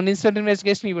 One instant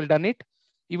investigation, you will done it.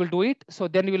 You will do it. So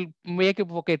then you will make it,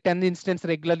 okay, 10 instance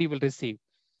regularly you will receive.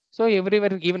 So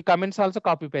everywhere, even comments also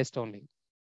copy paste only.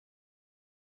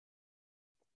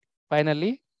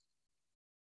 Finally,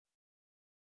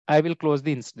 I will close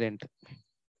the incident.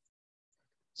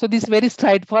 So this is very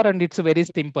straightforward and it's very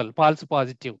simple, false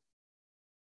positive.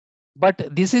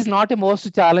 But this is not a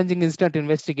most challenging instant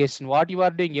investigation. What you are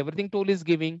doing, everything tool is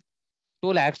giving,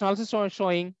 tool action also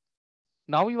showing.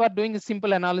 Now you are doing a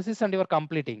simple analysis and you are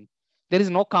completing. There is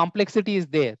no complexity is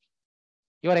there.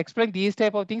 You are explaining these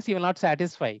type of things, you will not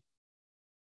satisfy.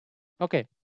 Okay.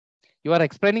 You are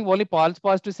explaining only false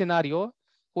positive scenario.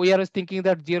 Whoever is thinking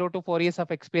that 0 to 4 years of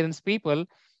experience people,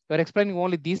 you are explaining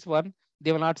only this one,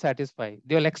 they will not satisfy.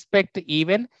 They will expect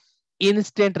even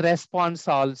instant response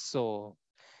also.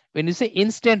 When you say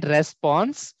instant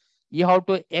response, you have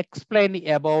to explain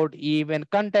about even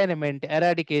containment,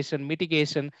 eradication,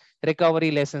 mitigation,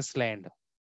 recovery lessons learned.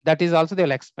 That is also they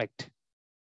will expect.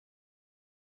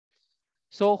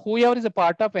 So whoever is a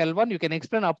part of L1, you can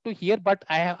explain up to here, but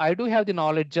I do have the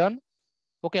knowledge on,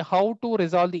 okay, how to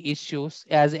resolve the issues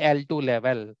as L2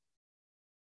 level.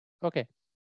 Okay.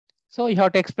 So you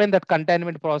have to explain that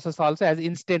containment process also as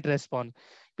instant response.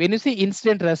 When you see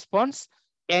instant response,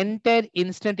 entire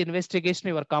instant investigation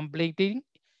you are completing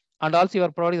and also you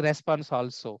are providing response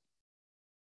also.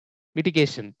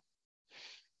 Mitigation.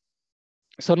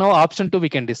 So now option 2 we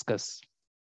can discuss.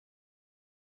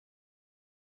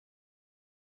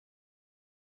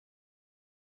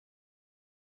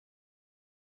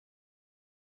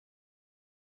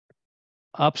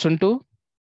 Option 2,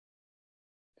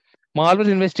 malware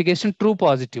investigation true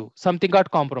positive, something got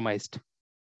compromised.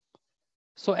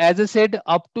 So as I said,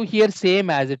 up to here same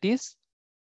as it is.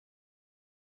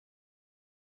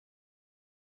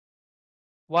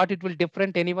 What it will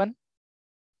different, anyone?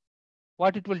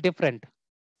 What it will different?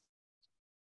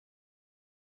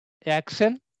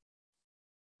 Action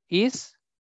is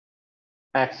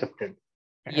Accepted.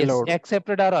 yes, Allowed.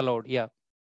 accepted or allowed. Yeah.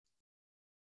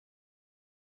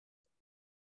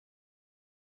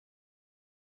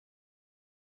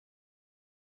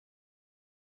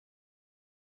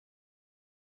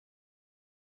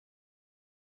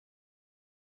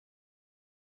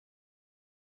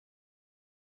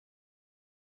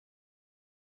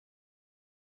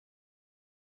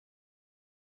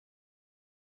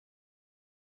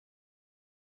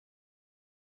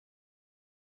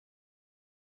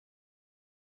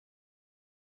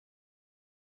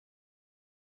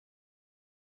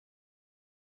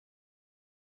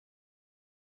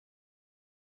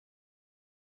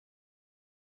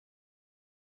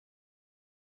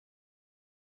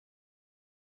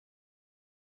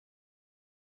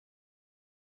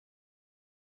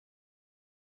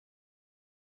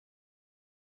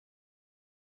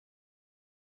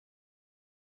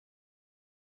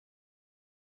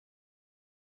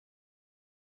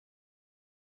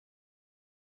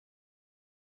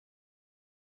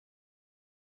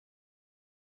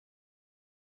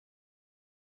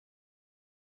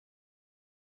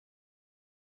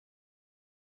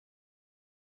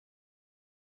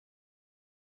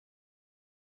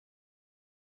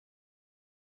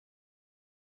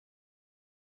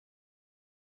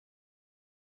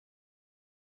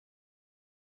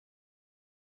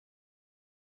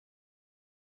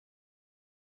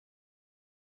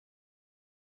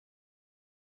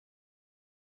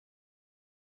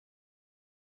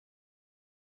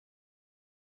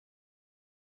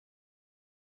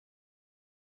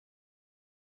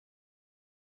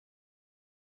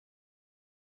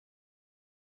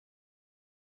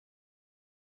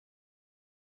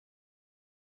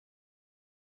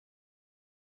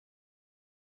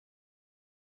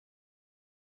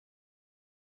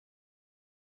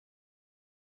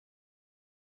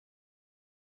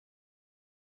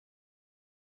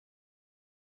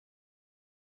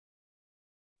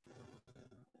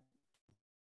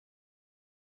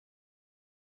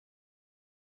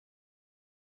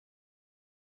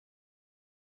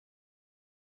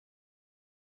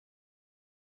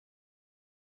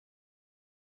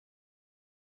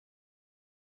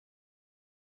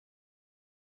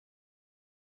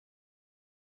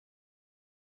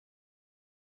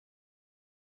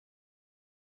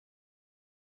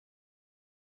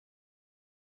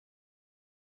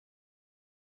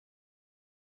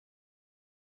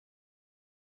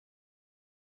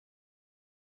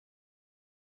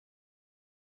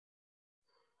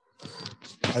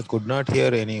 I could not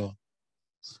hear anyone.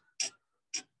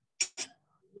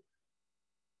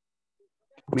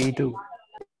 Me too.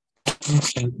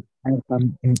 I have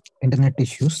some internet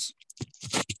issues.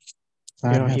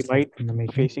 Sir Yeah, he has might left in the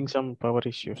meeting. facing some power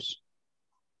issues.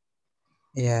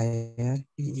 Yeah.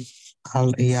 He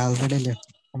already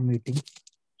left the meeting.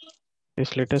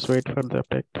 Yes, let us wait for the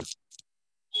update.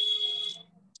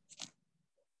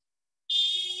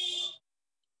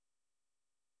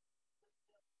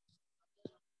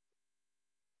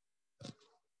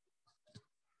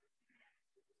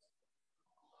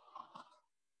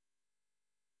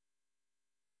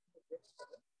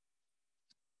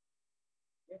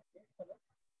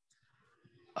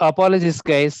 Apologies,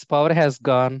 guys. Power has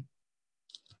gone.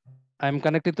 I'm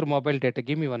connected through mobile data.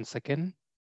 Give me 1 second.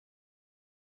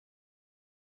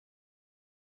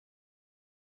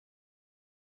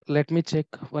 Let me check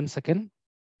 1 second.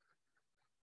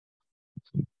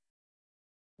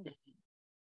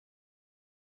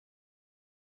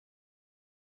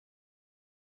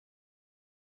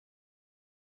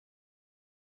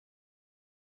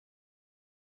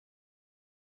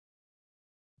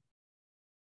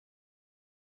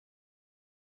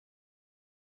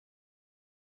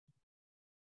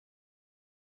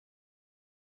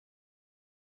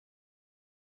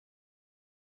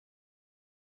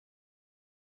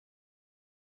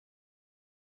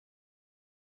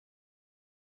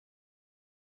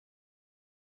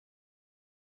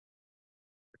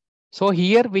 So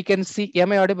here we can see,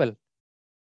 am I audible?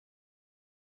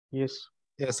 Yes.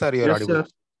 Yes, sir, you're Yes, audible.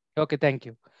 sir. Okay, thank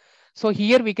you. So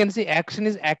here we can see action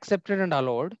is accepted and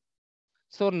allowed.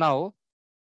 So now,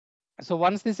 so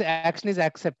once this action is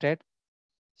accepted,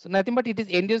 so nothing but it is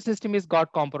end user system is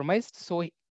got compromised. So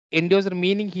end user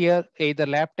meaning here either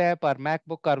laptop or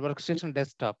MacBook or workstation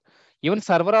desktop. Even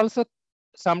server also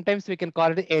sometimes we can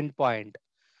call it endpoint.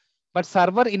 But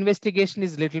server investigation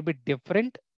is little bit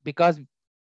different because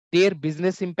their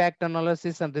business impact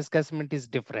analysis and risk assessment is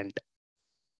different.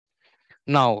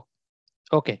 Now,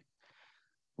 okay,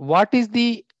 what is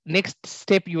the next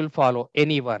step you will follow?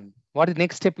 Anyone? What is the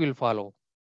next step you will follow?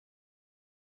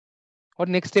 What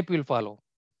next step you will follow?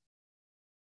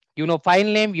 You know file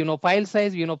name, you know file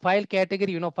size, you know file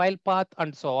category, you know file path,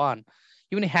 and so on.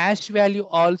 Even hash value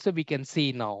also we can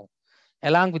see now.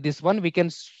 Along with this one, we can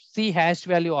see hash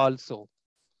value also.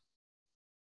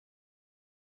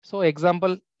 So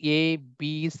example A,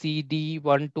 B, C, D,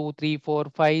 1, 2, 3, 4,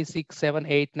 5, 6, 7,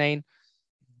 8, 9,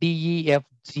 D, E, F,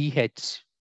 G, H.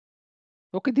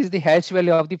 Okay, this is the hash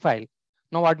value of the file.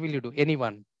 Now what will you do?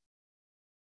 Anyone?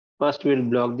 First, we'll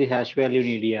block the hash value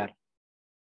in EDR.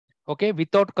 Okay,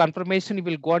 without confirmation, you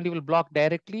will go and you will block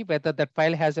directly whether that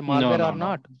file has a malware or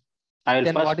not. I'll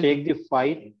Then first what is take the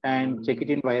file and check it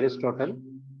in virus total.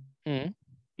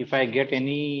 If I get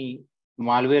any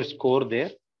malware score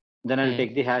there, then I'll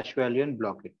take the hash value and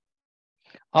block it.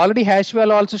 Already hash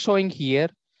value also showing here.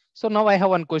 So now I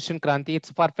have one question, Kranti.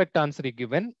 It's perfect answer you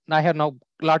given. I have now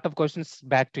a lot of questions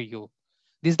back to you.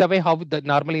 This is the way how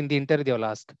normally in the interview they will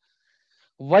ask.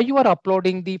 Why you are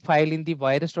uploading the file in the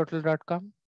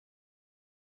virustotal.com?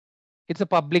 It's a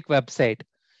public website.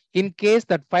 In case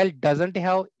that file doesn't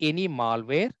have any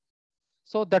malware,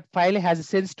 so that file has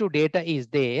sensitive data is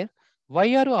there. Why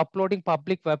are you uploading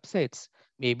public websites?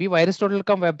 Maybe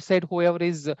virustotal.com website, whoever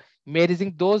is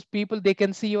managing those people, they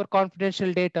can see your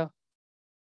confidential data.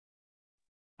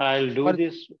 I'll do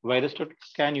this virus total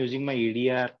scan using my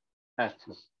EDR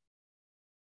access.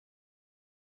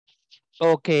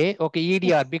 Okay,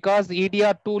 EDR, because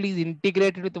EDR tool is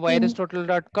integrated with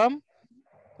virustotal.com.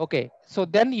 Okay, so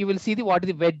then you will see what is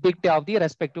the verdict of the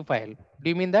respective file. Do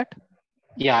you mean that?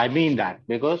 Yeah, I mean that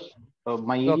because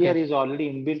my EDR is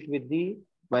already inbuilt with the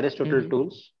virus total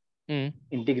tools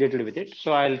integrated with it.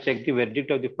 So I'll check the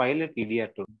verdict of the file at EDR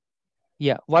tool.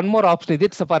 Yeah, one more option is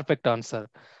it's a perfect answer.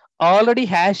 Already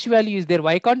hash value is there.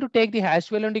 Why can't you take the hash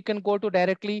value and you can go to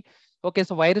directly? Okay,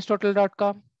 so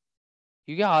virustotal.com.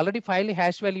 You already file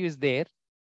hash value is there.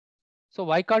 So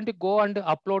why can't you go and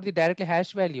upload the directly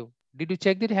hash value? Did you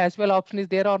check the hash value option is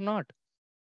there or not?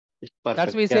 It's perfect.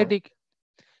 That's why I said.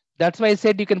 That's why I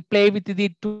said you can play with the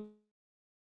two.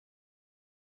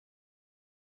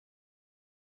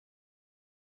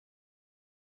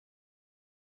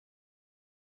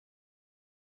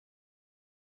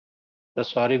 So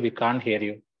sorry, we can't hear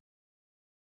you.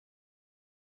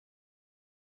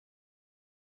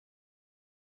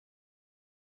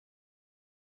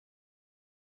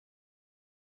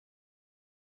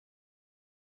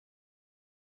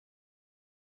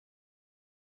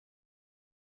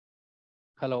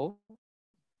 Hello.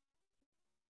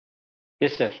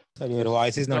 Yes, sir. Sir, your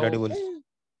voice is not audible.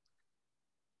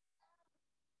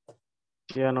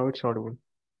 Yeah, now it's audible.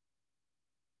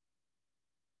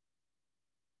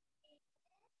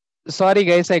 Sorry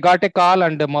guys, I got a call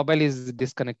and the mobile is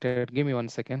disconnected. Give me 1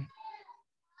 second.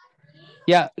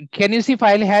 Yeah, can you see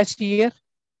file hash here?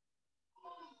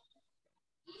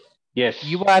 Yes.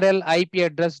 URL, IP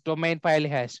address, domain, file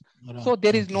hash. So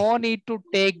there is no need to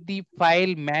take the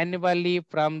file manually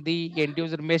from the end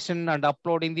user machine and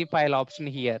uploading the file option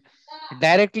here.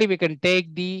 Directly we can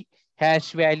take the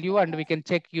hash value and we can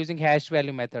check using hash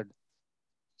value method.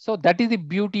 So that is the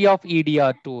beauty of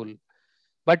EDR tool.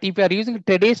 But if you are using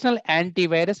traditional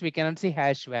antivirus, we cannot see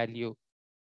hash value.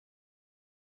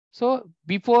 So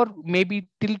before maybe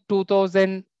till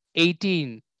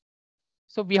 2018,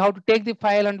 so we have to take the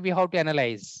file and we have to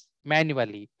analyze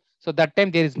manually. So that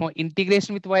time there is no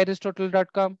integration with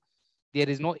virustotal.com. There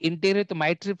is no integration with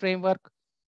MITRE framework.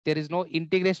 There is no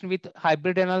integration with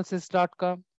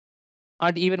hybridanalysis.com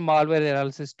and even malware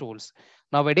analysis tools.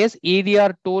 Nowadays,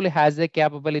 EDR tool has a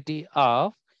capability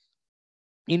of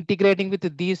integrating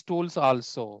with these tools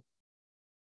also.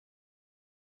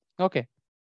 Okay.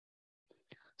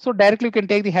 So directly we can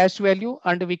take the hash value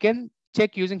and we can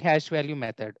check using hash value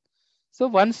method. So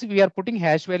once we are putting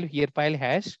hash value here, file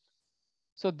hash,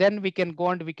 so then we can go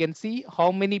and we can see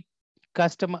how many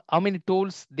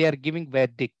tools they are giving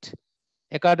verdict.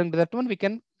 According to that one, we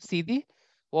can see the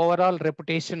overall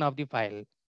reputation of the file.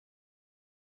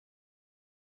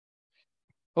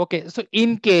 Okay, so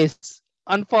in case,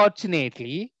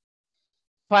 unfortunately,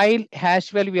 file hash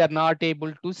value we are not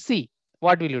able to see,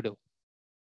 what will you do?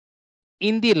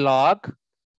 In the log,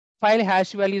 file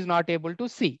hash value is not able to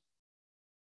see.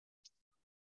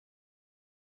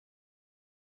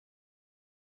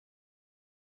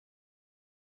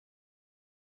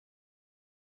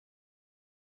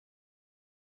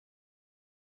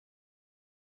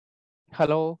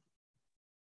 Hello?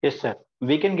 Yes, sir.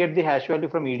 We can get the hash value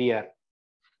from EDR.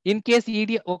 In case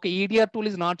EDR tool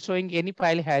is not showing any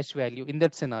file hash value in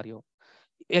that scenario.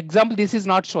 Example, this is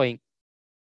not showing.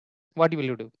 What will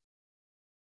you do?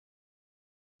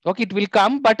 Okay, it will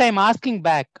come, but I'm asking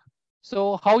back.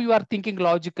 So how you are thinking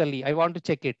logically? I want to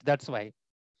check it. That's why.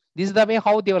 This is the way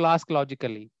how they will ask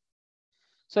logically.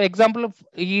 So example of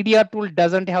EDR tool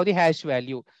doesn't have the hash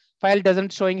value. File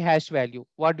doesn't showing hash value.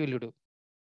 What will you do?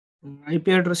 IP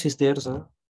address is there, sir.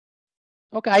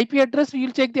 Okay, IP address, you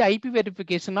will check the IP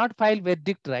verification, not file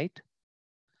verdict, right?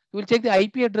 You will check the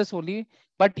IP address only,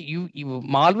 but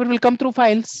malware will come through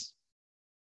files.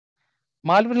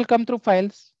 Malware will come through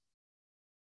files.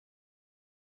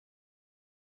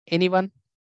 Anyone?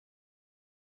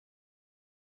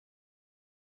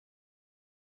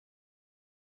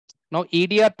 Now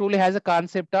EDR tool has a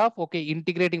concept of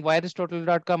integrating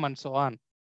virustotal.com and so on.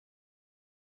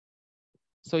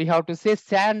 So you have to say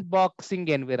sandboxing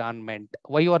environment.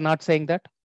 Why you are not saying that?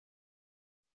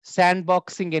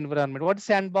 Sandboxing environment. What is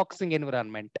sandboxing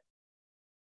environment?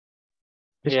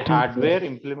 A hardware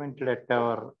implemented at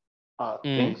our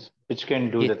things which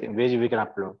can do the thing, which we can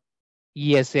upload.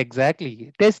 Yes,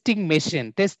 exactly. Testing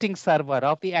machine, testing server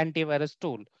of the antivirus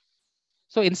tool.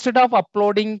 So instead of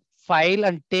uploading file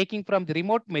and taking from the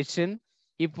remote machine,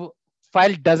 if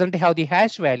file doesn't have the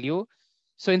hash value,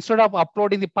 so instead of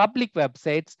uploading the public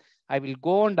websites, I will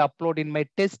go and upload in my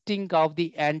testing of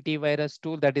the antivirus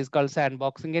tool that is called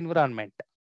sandboxing environment.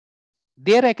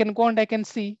 There I can go and I can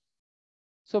see.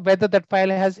 So whether that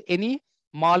file has any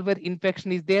malware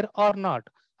infection is there or not.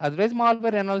 Otherwise,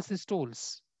 malware analysis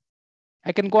tools.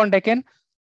 I can go and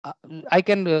I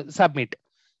can submit.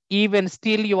 Even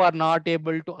still, you are not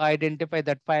able to identify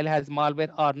that file has malware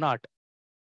or not.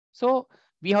 So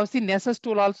we have seen Nessus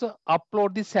tool also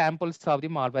upload the samples of the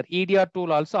malware. EDR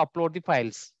tool also upload the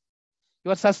files.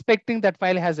 You are suspecting that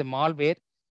file has a malware,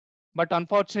 but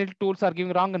unfortunately tools are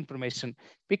giving wrong information.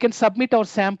 We can submit our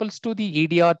samples to the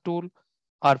EDR tool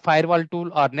or firewall tool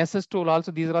or Nessus tool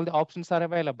also. These are all the options are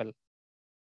available.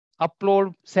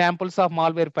 Upload samples of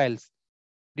malware files.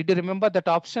 Did you remember that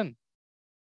option?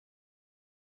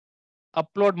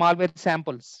 Upload malware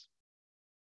samples.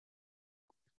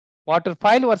 Whatever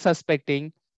file you are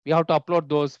suspecting, we have to upload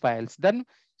those files. Then,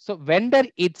 so vendor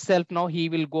itself now he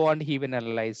will go and he will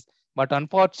analyze. But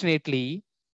unfortunately,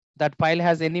 that file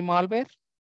has any malware.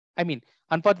 I mean,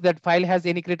 unfortunately, that file has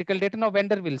any critical data. Now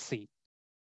vendor will see.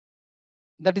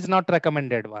 That is not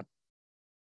recommended one.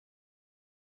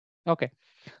 Okay.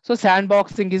 So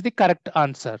sandboxing is the correct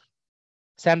answer.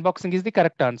 Sandboxing is the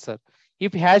correct answer.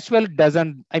 If hashwell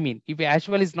doesn't, if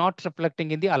hashwell is not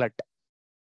reflecting in the alert.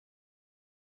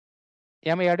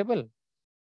 Am I audible?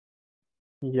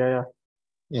 Yeah.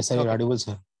 Yes, sir, you're audible,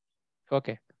 sir.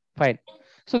 Okay, fine.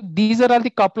 So these are all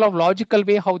the couple of logical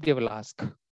way how they will ask.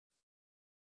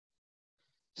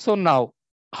 So now,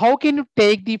 how can you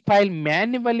take the file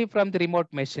manually from the remote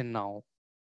machine now?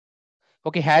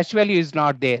 Okay, hash value is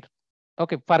not there.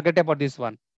 Okay, forget about this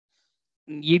one.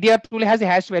 EDR tool has a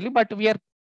hash value, but we are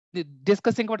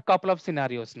discussing about a couple of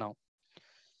scenarios now.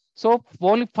 So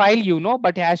only file you know,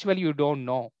 but hash value you don't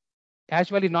know. Hash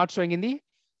value not showing in the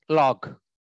log.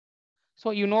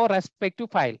 So you know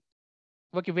respective file.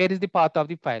 Okay, where is the path of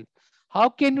the file? How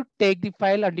can you take the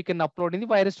file and you can upload in the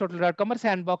virustotal.com or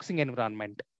sandboxing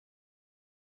environment?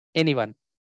 Anyone?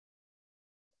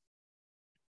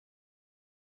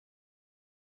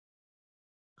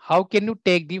 How can you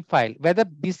take the file? Whether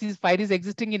this is file is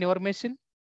existing in your machine?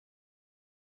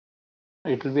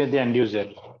 It will be at the end user.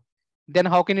 Then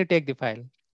how can you take the file?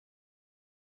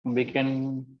 We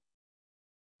can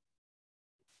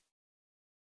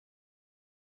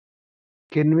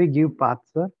we give path,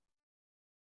 sir?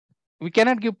 We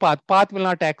cannot give path. Path will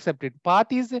not accept it.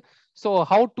 Path is, so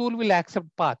how tool will accept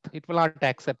path? It will not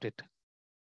accept it.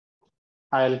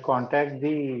 I'll contact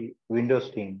the Windows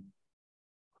team.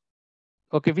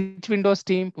 Okay, which Windows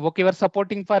team? Okay, we are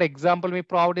supporting, for example, my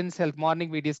Providence Health. Morning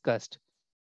we discussed.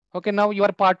 Okay, now you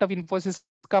are part of Infosys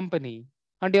company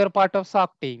and you are part of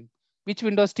SOC team. Which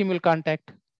Windows team will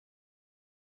contact?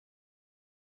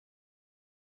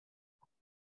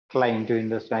 Client to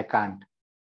Windows, I can't.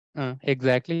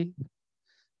 Exactly.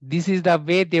 This is the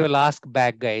way they will ask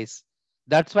back, guys.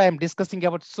 That's why I'm discussing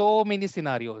about so many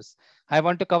scenarios. I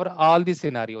want to cover all the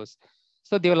scenarios.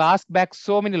 So they will ask back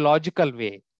so many logical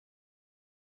way.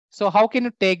 So how can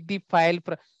you take the file?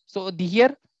 So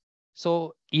here,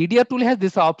 so EDR tool has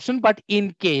this option, but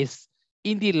in case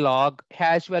in the log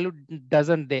hash value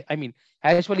doesn't there, I mean,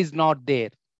 hash value is not there,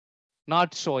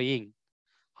 not showing.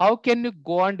 How can you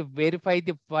go and verify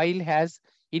the file has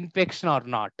infection or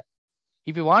not?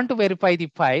 If you want to verify the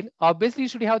file, obviously you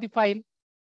should have the file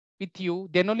with you,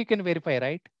 then only you can verify,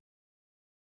 right?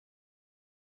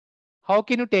 How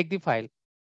can you take the file?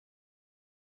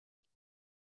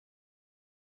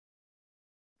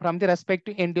 From the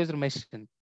respective end user machine.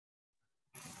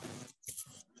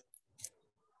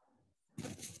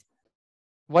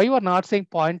 Why you are not saying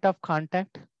point of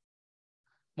contact?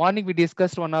 Morning we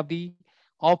discussed one of the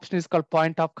option is called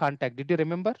point of contact. Did you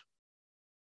remember?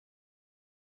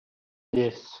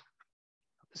 Yes.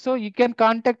 So you can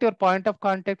contact your point of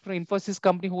contact from Infosys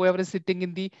company, whoever is sitting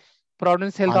in the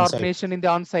Providence Health On-site. organization in the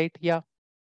on-site. Yeah.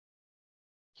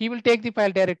 He will take the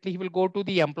file directly. He will go to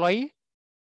the employee.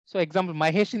 So example,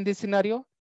 Mahesh in this scenario,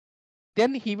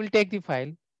 then he will take the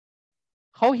file.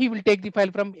 How he will take the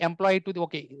file from employee to the,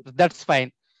 okay, that's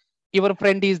fine. Your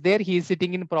friend is there. He is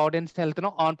sitting in Providence Health,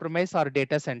 on-premise or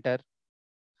data center.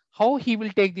 How he will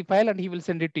take the file and he will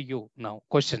send it to you now?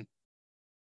 Question.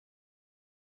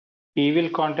 He will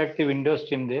contact the Windows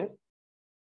team there,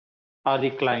 or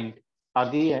the client, or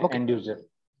the end user.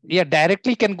 Yeah,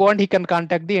 directly can go and he can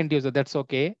contact the end user. That's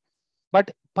okay.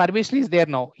 But permission is there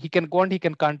now. He can go and he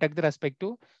can contact the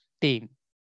respective team.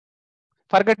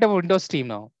 Forget about Windows team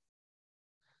now.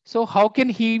 So how can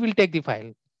he will take the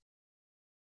file?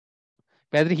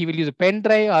 Whether he will use a pen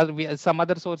drive or some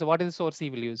other source. What is the source he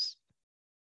will use?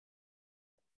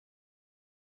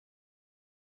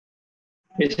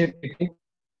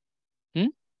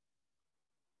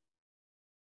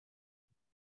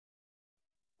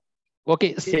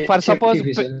 Okay, for suppose.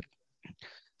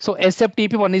 So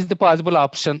SFTP one is the possible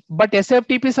option, but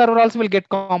SFTP server also will get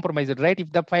compromised, right?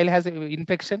 If the file has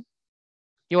infection,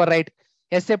 you are right.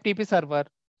 SFTP server.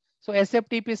 So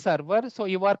SFTP server, so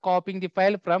you are copying the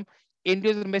file from end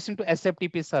user machine to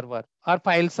SFTP server or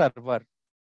file server.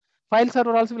 File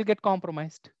server also will get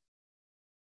compromised.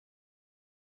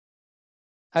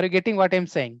 Are you getting what I'm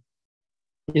saying?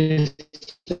 Yes.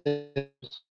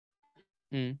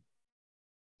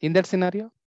 In that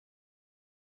scenario?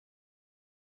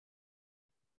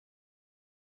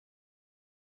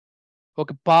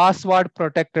 Okay, password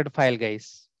protected file,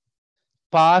 guys.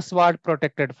 Password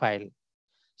protected file.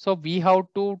 So we have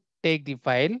to take the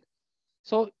file.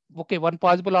 So, okay, one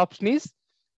possible option is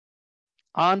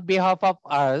on behalf of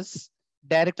us,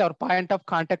 direct our point of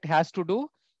contact has to do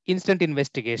instant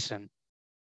investigation.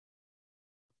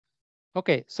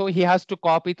 Okay, so he has to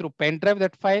copy through pen drive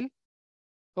that file.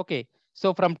 Okay,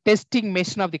 so from testing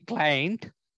machine of the client,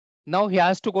 now he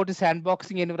has to go to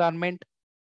sandboxing environment.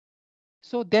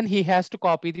 So then he has to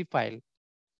copy the file.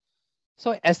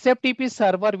 So SFTP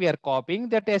server we are copying,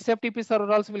 that SFTP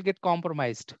server also will get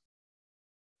compromised.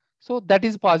 So that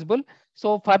is possible.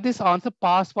 So for this answer,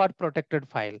 password protected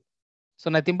file. So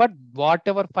nothing but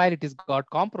whatever file it is got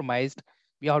compromised,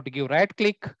 we have to give right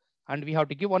click and we have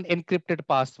to give one encrypted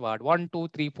password 1 2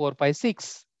 3 4 5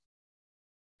 6.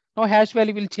 Now hash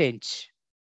value will change.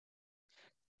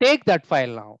 take that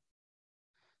file now.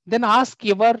 Then ask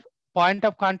your point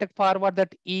of contact forward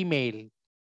that email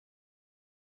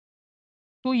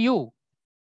to you.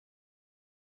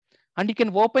 And you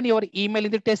can open your email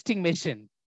in the testing machine,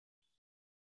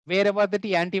 wherever the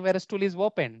antivirus tool is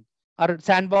open or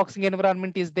sandboxing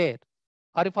environment is there.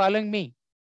 Are you following me?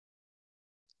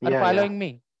 Are you following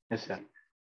me? Yes, sir.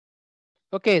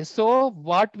 Okay, so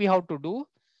what we have to do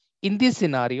in this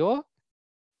scenario,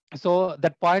 so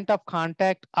that point of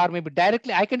contact, or maybe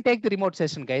directly, I can take the remote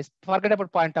session, guys. Forget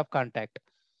about point of contact.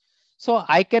 So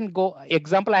I can go,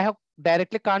 example, I have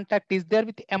directly contact is there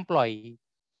with the employee.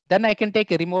 Then I can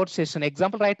take a remote session.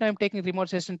 Example, right now I'm taking remote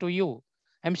session to you.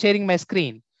 I'm sharing my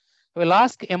screen. I will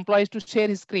ask employees to share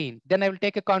his screen. Then I will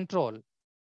take a control.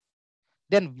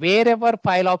 Then wherever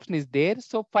file option is there,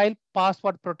 so file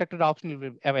password protected option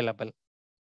will be available.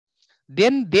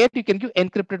 Then there you can give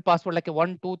encrypted password like a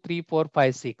 1, 2, 3, 4,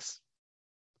 5, 6.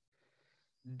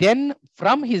 Then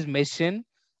from his machine,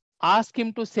 ask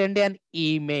him to send an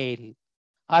email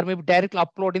or maybe directly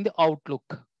upload in the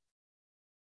Outlook.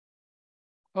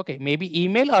 Okay, maybe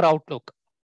email or Outlook.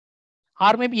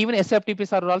 Or maybe even SFTP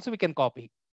server also we can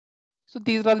copy. So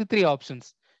these are the three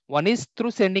options. One is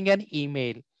through sending an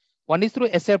email. One is through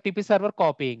SFTP server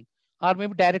copying, or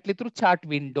maybe directly through chat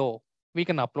window. We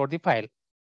can upload the file.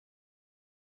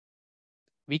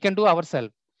 We can do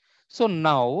ourselves. So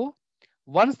now,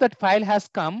 once that file has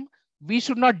come, we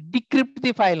should not decrypt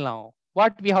the file now.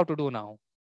 What we have to do now?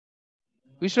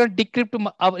 We should decrypt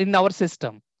in our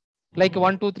system, like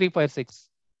 1, 2, 3, 5, 6.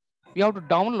 We have to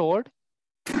download,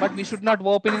 but we should not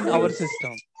open in our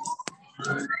system.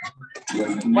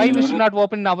 Why we should not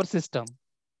open in our system?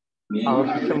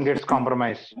 Our system gets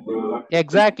compromised.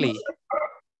 Exactly.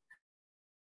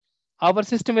 Our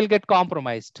system will get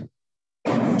compromised.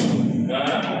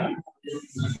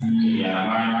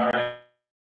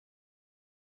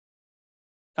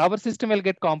 Our system will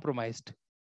get compromised.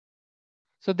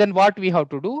 So then what we have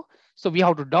to do? So we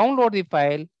have to download the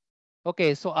file.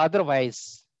 Okay, so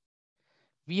otherwise,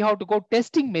 we have to go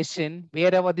testing machine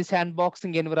wherever the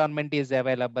sandboxing environment is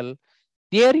available.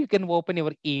 There you can open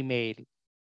your email.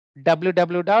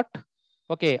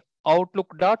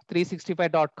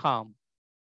 www.outlook.365.com.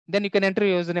 Then you can enter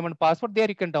your username and password. There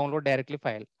you can download directly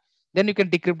file. Then you can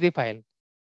decrypt the file.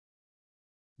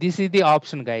 This is the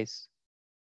option, guys.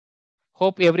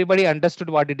 Hope everybody understood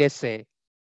what did I say.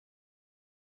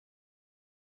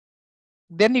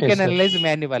 Then you can analyze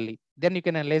manually.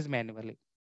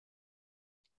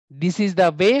 This is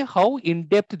the way how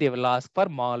in-depth they will ask for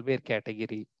malware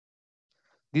category.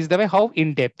 This is the way how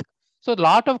in-depth. So a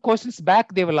lot of questions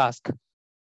back they will ask.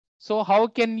 So how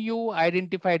can you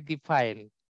identify the file?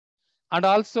 And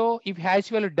also if hash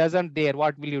value doesn't there,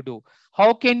 what will you do?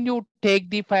 How can you take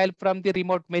the file from the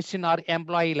remote machine or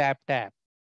employee laptop?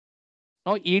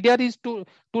 Now EDR tool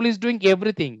is doing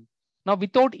everything. Now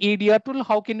without EDR tool,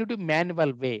 how can you do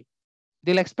manual way?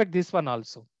 They'll expect this one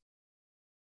also.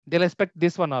 So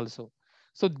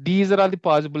these are all the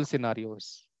possible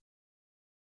scenarios.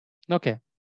 Okay.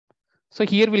 So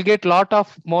here we'll get lot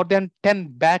of more than 10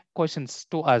 back questions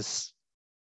to us.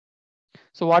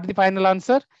 So what is the final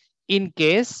answer? In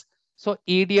case, so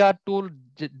EDR tool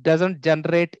doesn't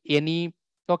generate any,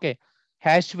 okay,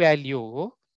 hash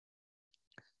value,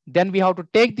 then we have to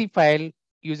take the file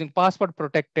using password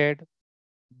protected.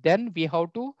 Then we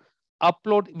have to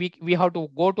upload, we have to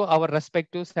go to our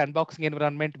respective sandboxing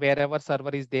environment, wherever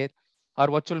server is there,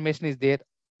 our virtual machine is there.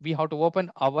 We have to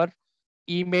open our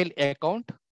email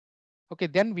account. Okay,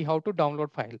 then we have to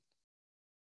download file.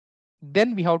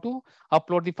 Then we have to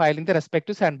upload the file in the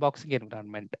respective sandboxing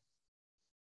environment.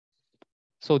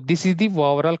 So this is the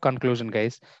overall conclusion,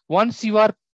 guys. Once you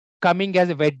are coming as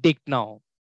a verdict now,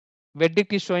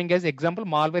 verdict is showing as example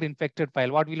malware infected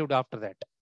file. What will you do after that?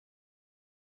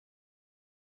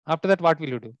 After that, what will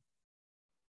you do?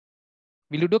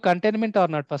 Will you do containment or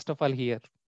not? First of all, here,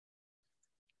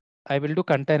 I will do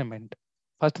containment.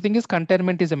 First thing is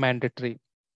containment is a mandatory.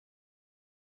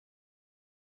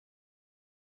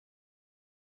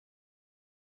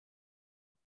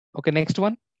 Okay, next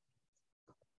one.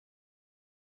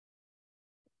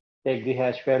 Take the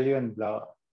hash value and blah.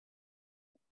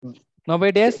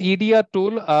 Nowadays, EDR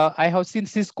tool, I have seen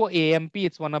Cisco AMP.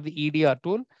 It's one of the EDR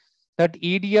tool. That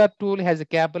EDR tool has a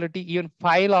capability, even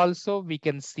file also we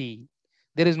can see.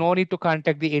 There is no need to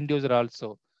contact the end user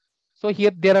also. So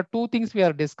here there are two things we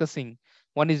are discussing.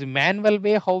 One is manual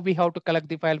way, how we have to collect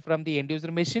the file from the end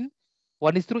user machine.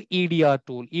 One is through EDR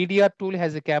tool. EDR tool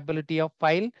has a capability of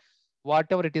file,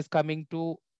 whatever it is coming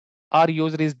to our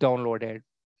user is downloaded.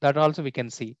 That also we can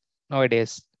see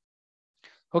nowadays.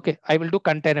 Okay, I will do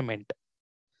containment.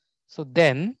 So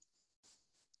then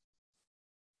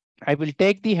I will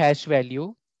take the hash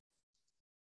value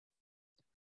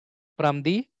from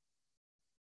the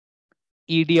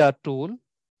EDR tool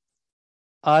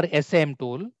or SM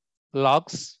tool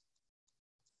logs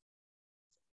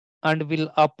and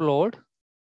will upload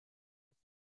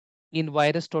in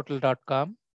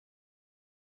virustotal.com.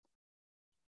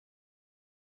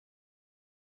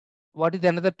 What is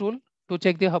another tool to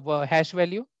check the hash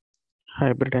value?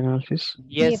 Hybrid analysis.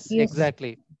 Yes,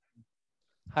 exactly.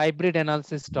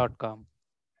 Hybridanalysis.com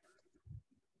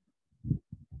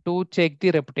to check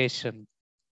the reputation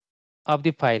of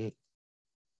the file.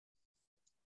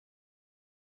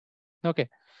 Okay.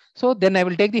 So then I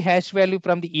will take the hash value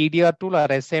from the EDR tool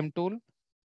or SM tool.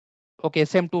 Okay,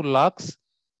 SM tool logs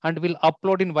and will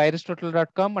upload in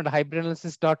virustotal.com and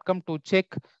hybridanalysis.com to check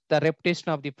the reputation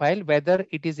of the file, whether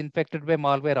it is infected by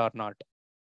malware or not.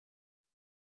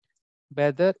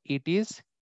 Whether it is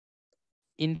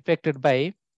infected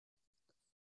by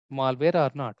malware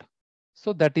or not.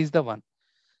 So that is the one.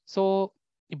 So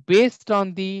based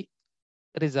on the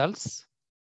results,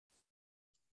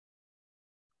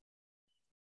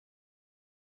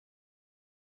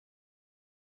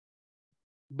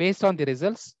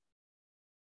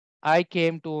 I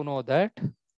came to know that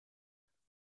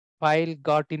file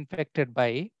got infected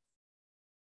by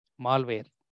malware.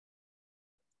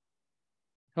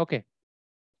 Okay.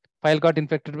 File got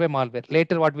infected by malware.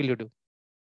 Later, what will you do?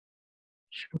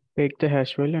 Should take the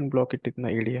hash value and block it in the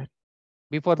EDR.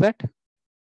 Before that?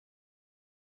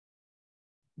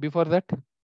 Before that,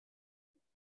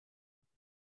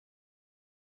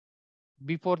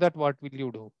 what will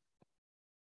you do?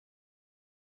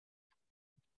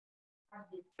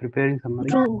 Preparing summary.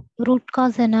 Root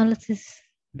cause analysis.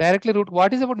 Directly root.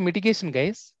 What is about mitigation,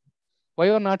 guys? Why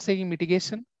you are not saying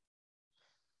mitigation?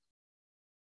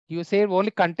 You say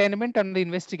only containment and the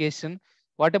investigation.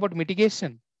 What about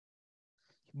mitigation?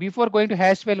 Before going to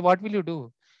hash file, what will you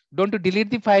do? Don't you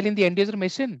delete the file in the end user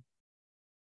machine?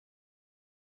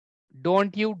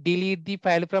 Don't you delete the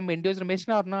file from end user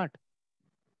machine or not?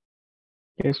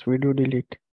 Yes, we do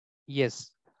delete.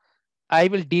 Yes. I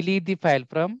will delete the file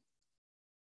from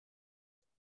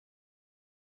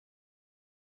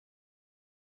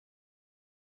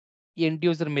end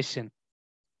user machine.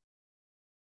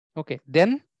 Okay.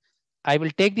 Then I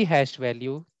will take the hash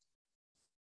value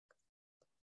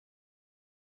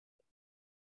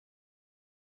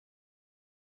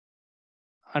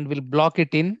and will block it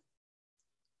in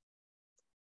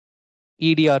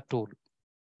EDR tool.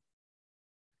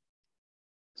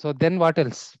 So then what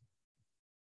else?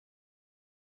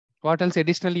 What else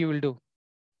additionally you will do?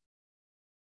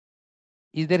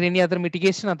 Is there any other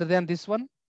mitigation other than this one?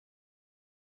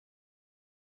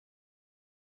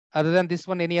 Other than this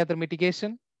one, any other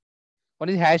mitigation? One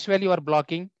is hash value you are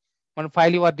blocking, one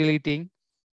file you are deleting.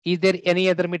 Is there any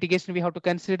other mitigation we have to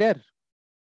consider?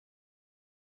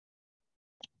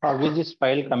 How is this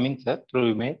file coming, sir,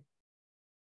 through email?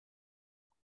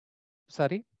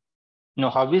 Sorry? No,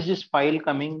 how is this file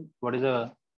coming? What is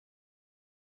the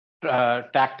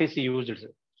tactics used?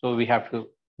 Sir? So we have to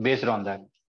base it on that.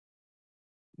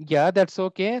 Yeah, that's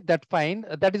okay. That's fine.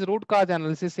 That is root cause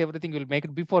analysis. Everything will make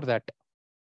it before that.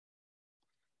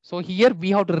 So here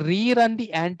we have to rerun the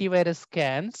antivirus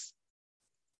scans.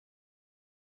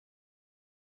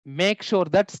 Make sure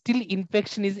that still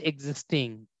infection is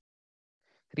existing.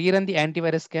 Rerun the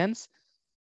antivirus scans.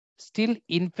 Still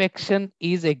infection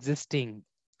is existing.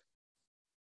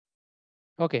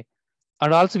 Okay.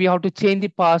 And also we have to change the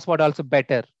password also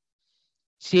better.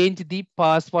 Change the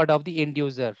password of the end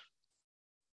user.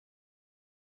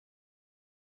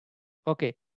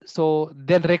 Okay. So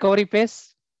then recovery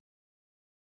phase.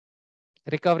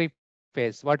 Recovery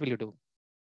phase. What will you do?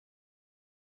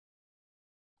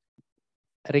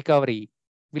 Recovery.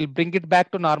 We'll bring it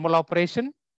back to normal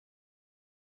operation.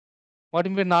 What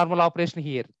will be normal operation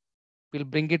here? We'll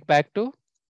bring it back to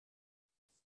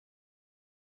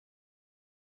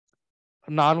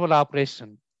normal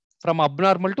operation. From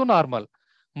abnormal to normal.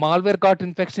 Malware got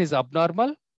infection is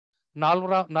abnormal.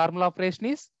 Normal operation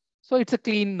is, so it's a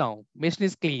clean now. Machine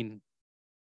is clean.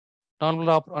 Normal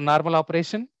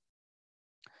operation.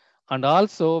 And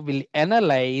also we'll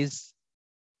analyze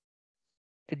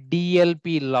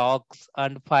DLP logs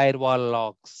and firewall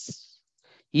logs.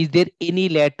 Is there any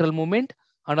lateral movement?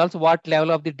 And also what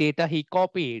level of the data he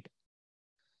copied?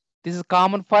 This is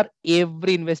common for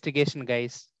every investigation,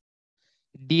 guys.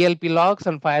 DLP logs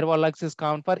and firewall logs is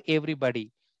common for everybody.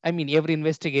 I mean, every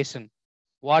investigation.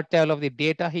 What level of the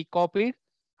data he copied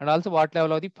and also what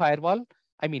level of the firewall.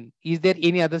 I mean, is there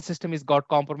any other system is got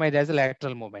compromised as a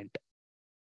lateral movement?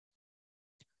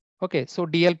 Okay, so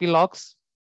DLP logs,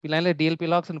 we'll analyze DLP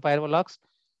logs and firewall logs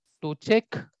to check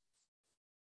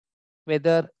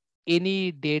whether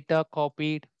any data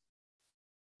copied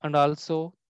and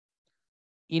also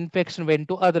infection went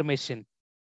to other machine.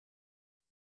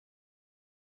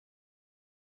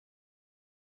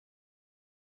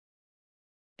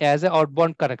 As a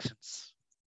outbound connections.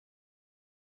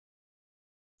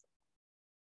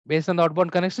 Based on the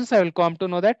outbound connections, I will come to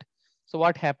know that. So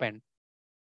what happened?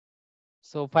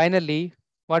 So finally,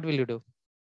 what will you do?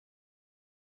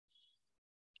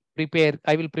 Prepare.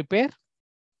 I will prepare.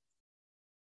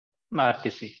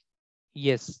 RTC.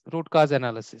 Yes, root cause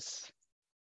analysis.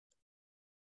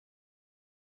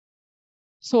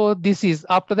 So this is,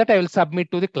 after that I will submit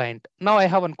to the client. Now I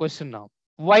have one question now.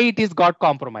 Why it is got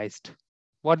compromised?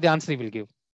 What the answer you will give?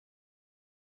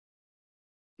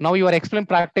 Now you are explaining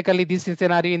practically this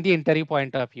scenario in the interview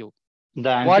point of view. The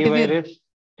antivirus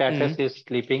status is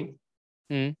sleeping,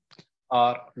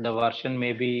 or the version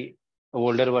may be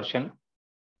older version.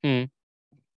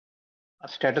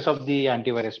 Status of the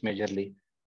antivirus majorly.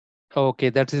 Okay,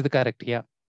 that is the correct. Yeah.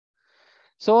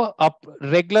 So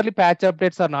regularly patch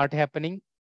updates are not happening.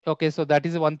 Okay, so that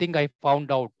is one thing I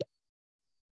found out.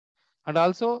 And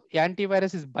also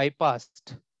antivirus is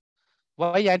bypassed.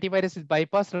 Why antivirus is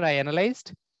bypassed? I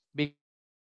analyzed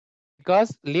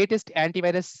because latest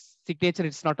antivirus signature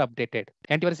is not updated.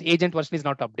 Antivirus agent version is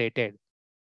not updated.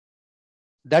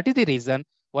 That is the reason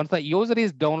once the user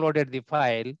is downloaded the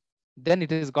file, then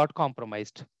it is got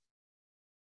compromised.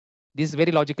 This is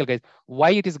very logical, guys.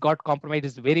 Why it is got compromised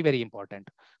is very, very important.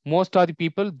 Most of the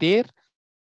people there,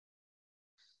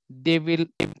 they will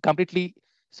completely,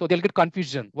 so they'll get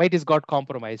confusion. Why it is got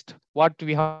compromised? What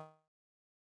we have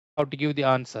to give the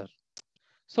answer.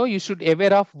 So you should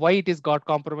aware of why it is got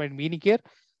compromised. Meaning here,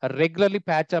 regularly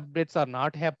patch updates are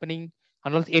not happening,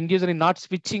 and also end user is not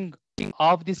switching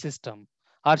off the system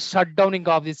or shutdowning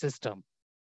of the system.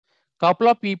 Couple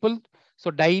of people,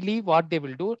 so daily what they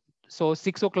will do, so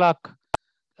 6 o'clock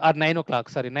or 9 o'clock,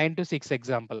 sorry, 9 to 6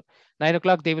 example. 9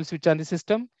 o'clock they will switch on the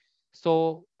system.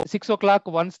 So 6 o'clock,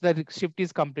 once the shift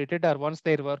is completed or once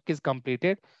their work is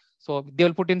completed, so they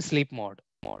will put in sleep mode.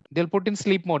 They'll put in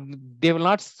sleep mode. They will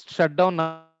not shut down,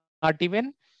 not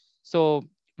even so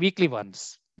weekly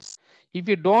once. If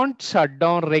you don't shut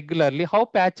down regularly, how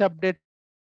patch updates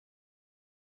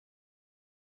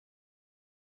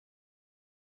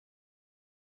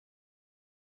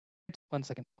one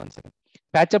second.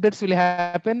 Patch updates will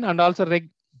happen and also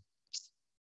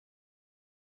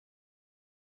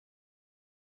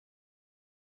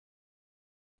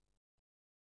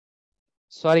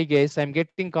sorry guys, I'm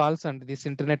getting calls and this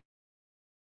internet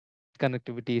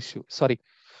connectivity issue. Sorry.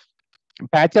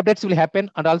 Patch updates will happen,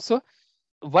 and also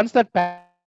once that patch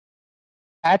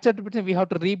updates, we have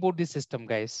to reboot the system,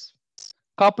 guys.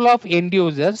 Couple of end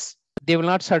users, they will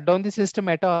not shut down the system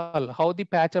at all. How the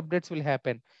patch updates will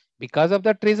happen? Because of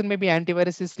that reason, maybe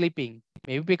antivirus is sleeping.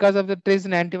 Maybe because of that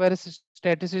reason, antivirus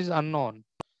status is unknown.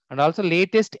 And also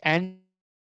latest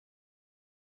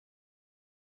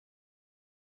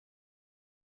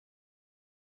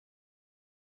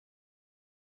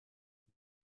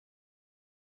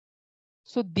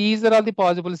so these are all the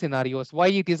possible scenarios. Why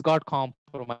it is got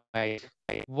compromised?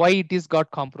 Why it is got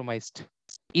compromised?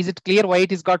 Is it clear why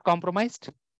it is got compromised?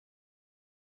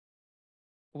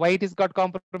 Why it is got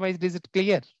compromised? Is it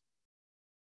clear?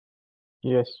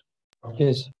 Yes.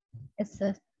 Yes. Yes,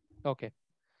 sir. Okay.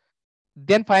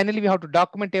 Then finally, we have to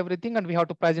document everything and we have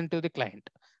to present to the client.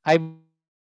 I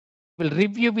will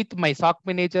review with my SOC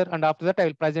manager, and after that, I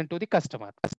will present to the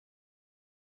customer.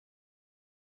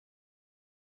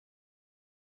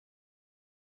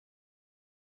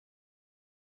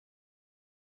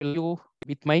 You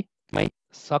with my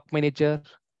SOC manager,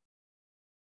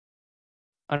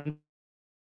 and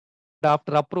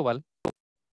after approval,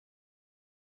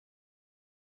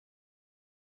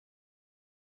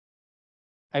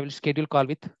 I will schedule call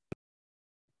with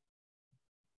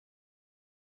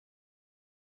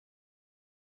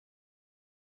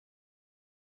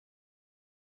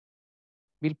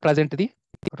we'll present the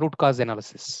root cause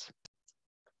analysis.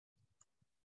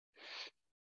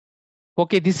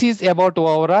 Okay, this is about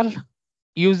overall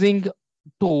using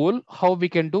tool, how we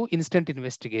can do instant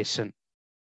investigation.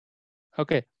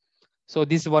 Okay, so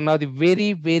this is one of the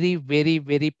very, very, very,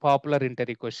 very popular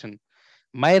interview question.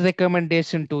 My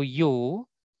recommendation to you,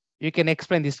 you can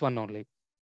explain this one only.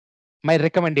 My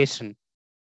recommendation.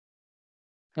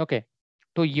 Okay,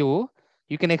 to you,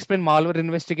 you can explain malware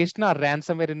investigation or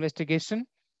ransomware investigation,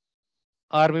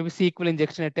 or maybe SQL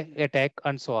injection attack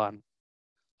and so on.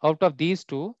 Out of these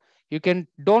two, you can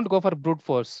don't go for brute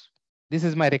force. This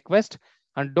is my request.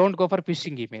 and don't go for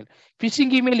phishing email.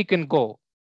 Phishing email you can go,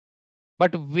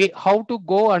 but how to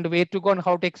go and where to go and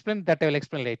how to explain that I will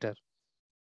explain later.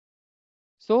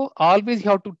 So always you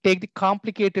have to take the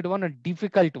complicated one and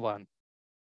difficult one,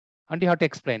 and you have to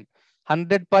explain.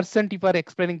 100% if you are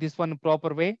explaining this one in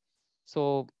proper way,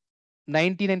 so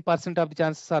 99% of the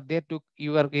chances are there to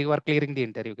you are clearing the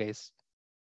interview, guys.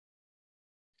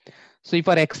 So if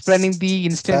you are explaining the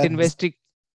instant investigation,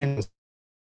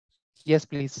 yes,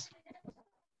 please.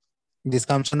 This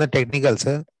comes from the technical,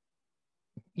 sir.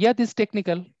 Yeah, this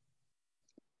technical.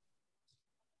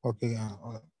 Okay.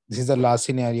 This is the last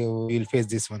scenario. We will face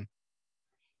this one.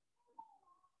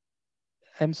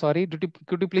 I'm sorry.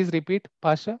 Could you please repeat,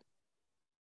 Pasha?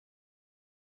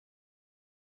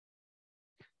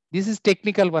 This is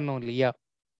technical one only. Yeah.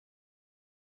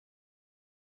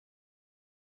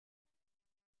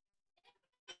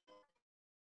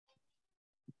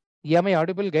 Yeah, am I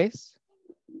audible, guys?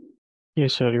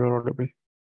 Yes, sir, you are audible.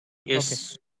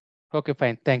 Yes. Okay,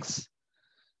 fine. Thanks.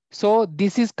 So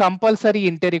this is compulsory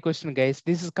interview question, guys.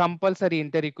 This is compulsory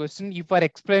interview question. If you are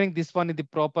explaining this one in the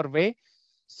proper way,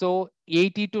 so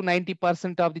 80 to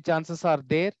 90% of the chances are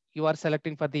there. You are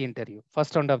selecting for the interview,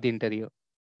 first round of the interview.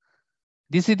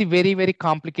 This is the very, very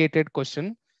complicated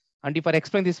question. And if I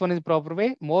explain this one in the proper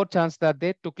way, more chances are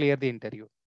there to clear the interview.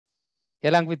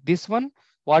 Along with this one,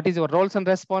 what is your roles and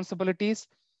responsibilities?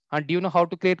 And do you know how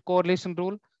to create correlation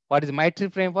rule? What is MITRE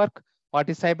framework? What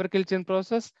is cyber kill chain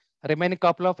process? Remaining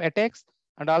couple of attacks,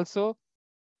 and also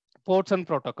ports and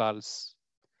protocols.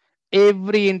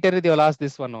 Every interview they will ask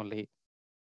this one only.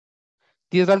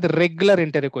 These are the regular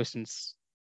interview questions.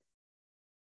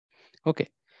 Okay.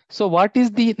 So what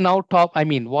is the now top? I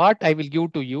mean, what I will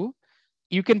give to you,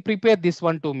 you can prepare this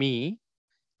one to me.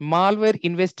 Malware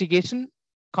investigation,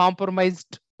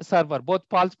 compromised server, both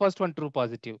false positive and true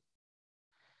positive.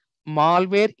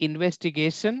 Malware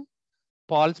investigation,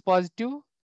 false positive,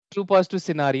 true positive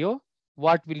scenario.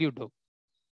 What will you do?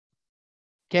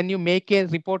 Can you make a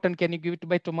report and can you give it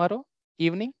by tomorrow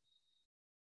evening?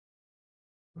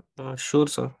 Sure,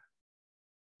 sir.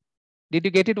 Did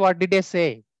you get it? What did I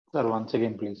say? Sir, once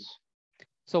again, please.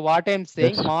 So what I'm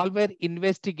saying, Yes. malware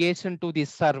investigation to the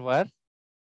server.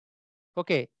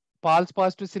 Okay, false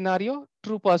positive scenario,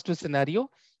 true positive scenario.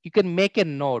 You can make a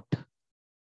note.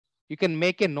 You can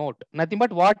make a note. Nothing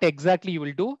but what exactly you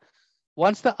will do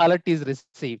once the alert is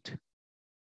received.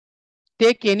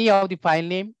 Take any of the file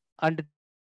name and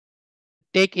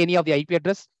take any of the IP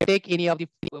address, take any of the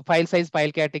file size,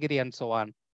 file category, and so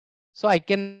on. So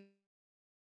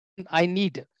I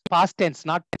need past tense,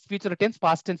 not future tense,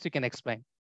 past tense you can explain.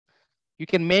 You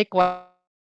can make what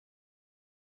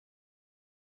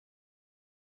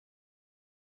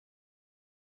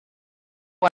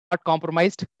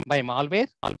compromised by malware.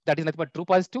 That is nothing but true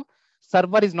positive.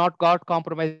 Server is not got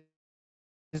compromised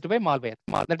by malware.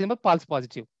 That is not false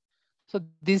positive. So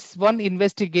this one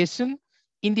investigation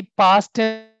in the past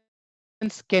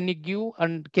tense, can you give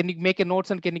and can you make a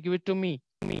notes and can you give it to me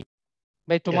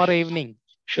by tomorrow evening?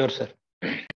 Sure, sir.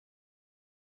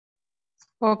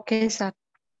 Okay, sir.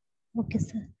 Okay,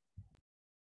 sir.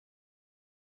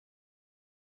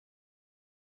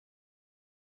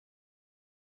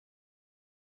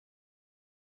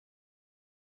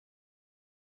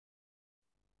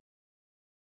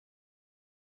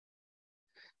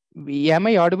 Am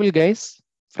I audible, guys?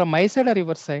 From my side or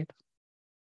your side?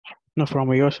 No,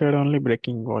 from your side only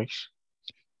breaking voice.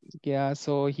 Yeah,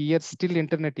 so here still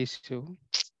internet issue.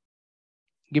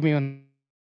 Give me one.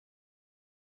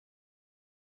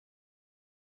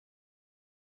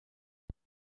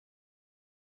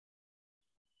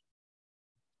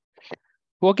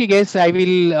 Okay, guys, I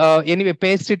will anyway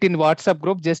paste it in WhatsApp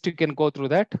group. Just you can go through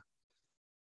that.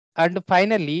 And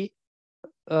finally,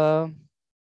 hello.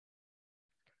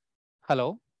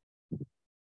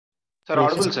 Sir,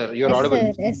 audible, sir. You're Yes, audible.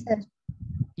 sir. Yes, sir.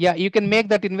 Yeah, you can make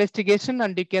that investigation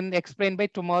and you can explain by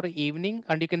tomorrow evening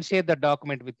and you can share the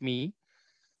document with me.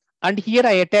 And here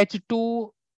I attach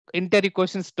two interview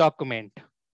questions document.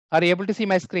 Are you able to see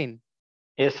my screen?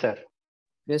 Yes, sir.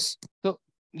 Yes. So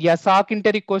yeah, SOC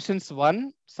interview questions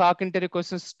 1, SOC interview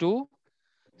questions 2.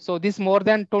 So this more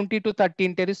than 20 to 30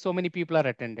 interviews, so many people are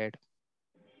attended.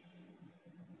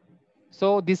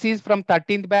 So this is from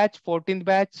 13th batch, 14th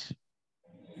batch,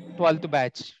 12th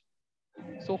batch.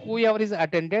 So whoever is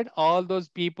attended, all those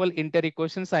people interview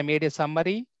questions, I made a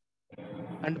summary.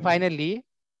 And finally,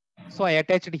 so I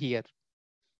attached here.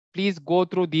 Please go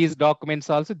through these documents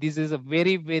also. This is a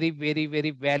very, very, very,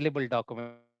 very valuable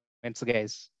documents,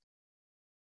 guys.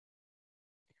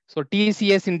 So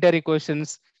TCS interview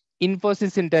questions,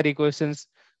 Infosys interview questions,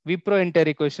 Wipro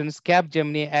interview questions,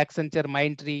 Capgemini, Accenture,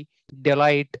 Mindtree,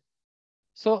 Deloitte.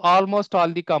 So almost all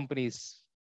the companies.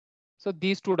 So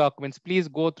these two documents, please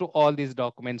go through all these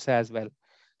documents as well.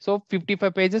 So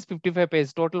 55 pages,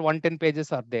 total 110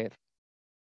 pages are there.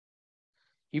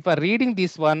 If you are reading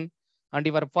this one and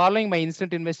you are following my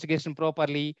incident investigation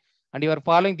properly and you are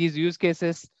following these use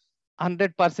cases,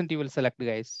 100% you will select,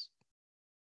 guys.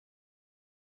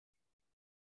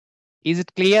 Is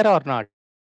it clear or not?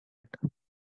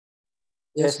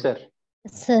 Yes, sir.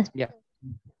 Sir. Yeah.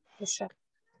 Yes, sir.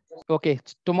 Okay.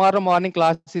 Tomorrow morning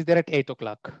class is there at 8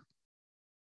 o'clock.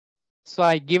 So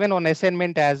I given one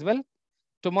assignment as well.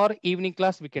 Tomorrow evening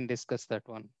class, we can discuss that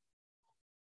one.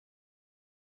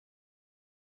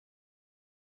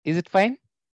 Is it fine?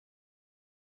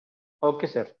 Okay,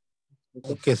 sir.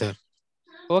 Okay, sir.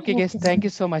 Okay, guys. Okay, Thank sir. you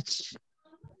so much.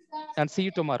 And see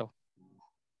you tomorrow.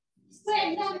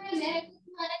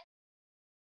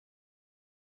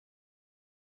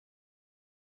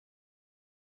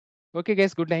 Okay,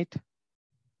 guys. Good night.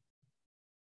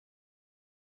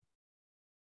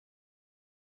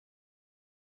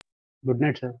 Good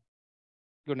night, sir.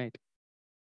 Good night.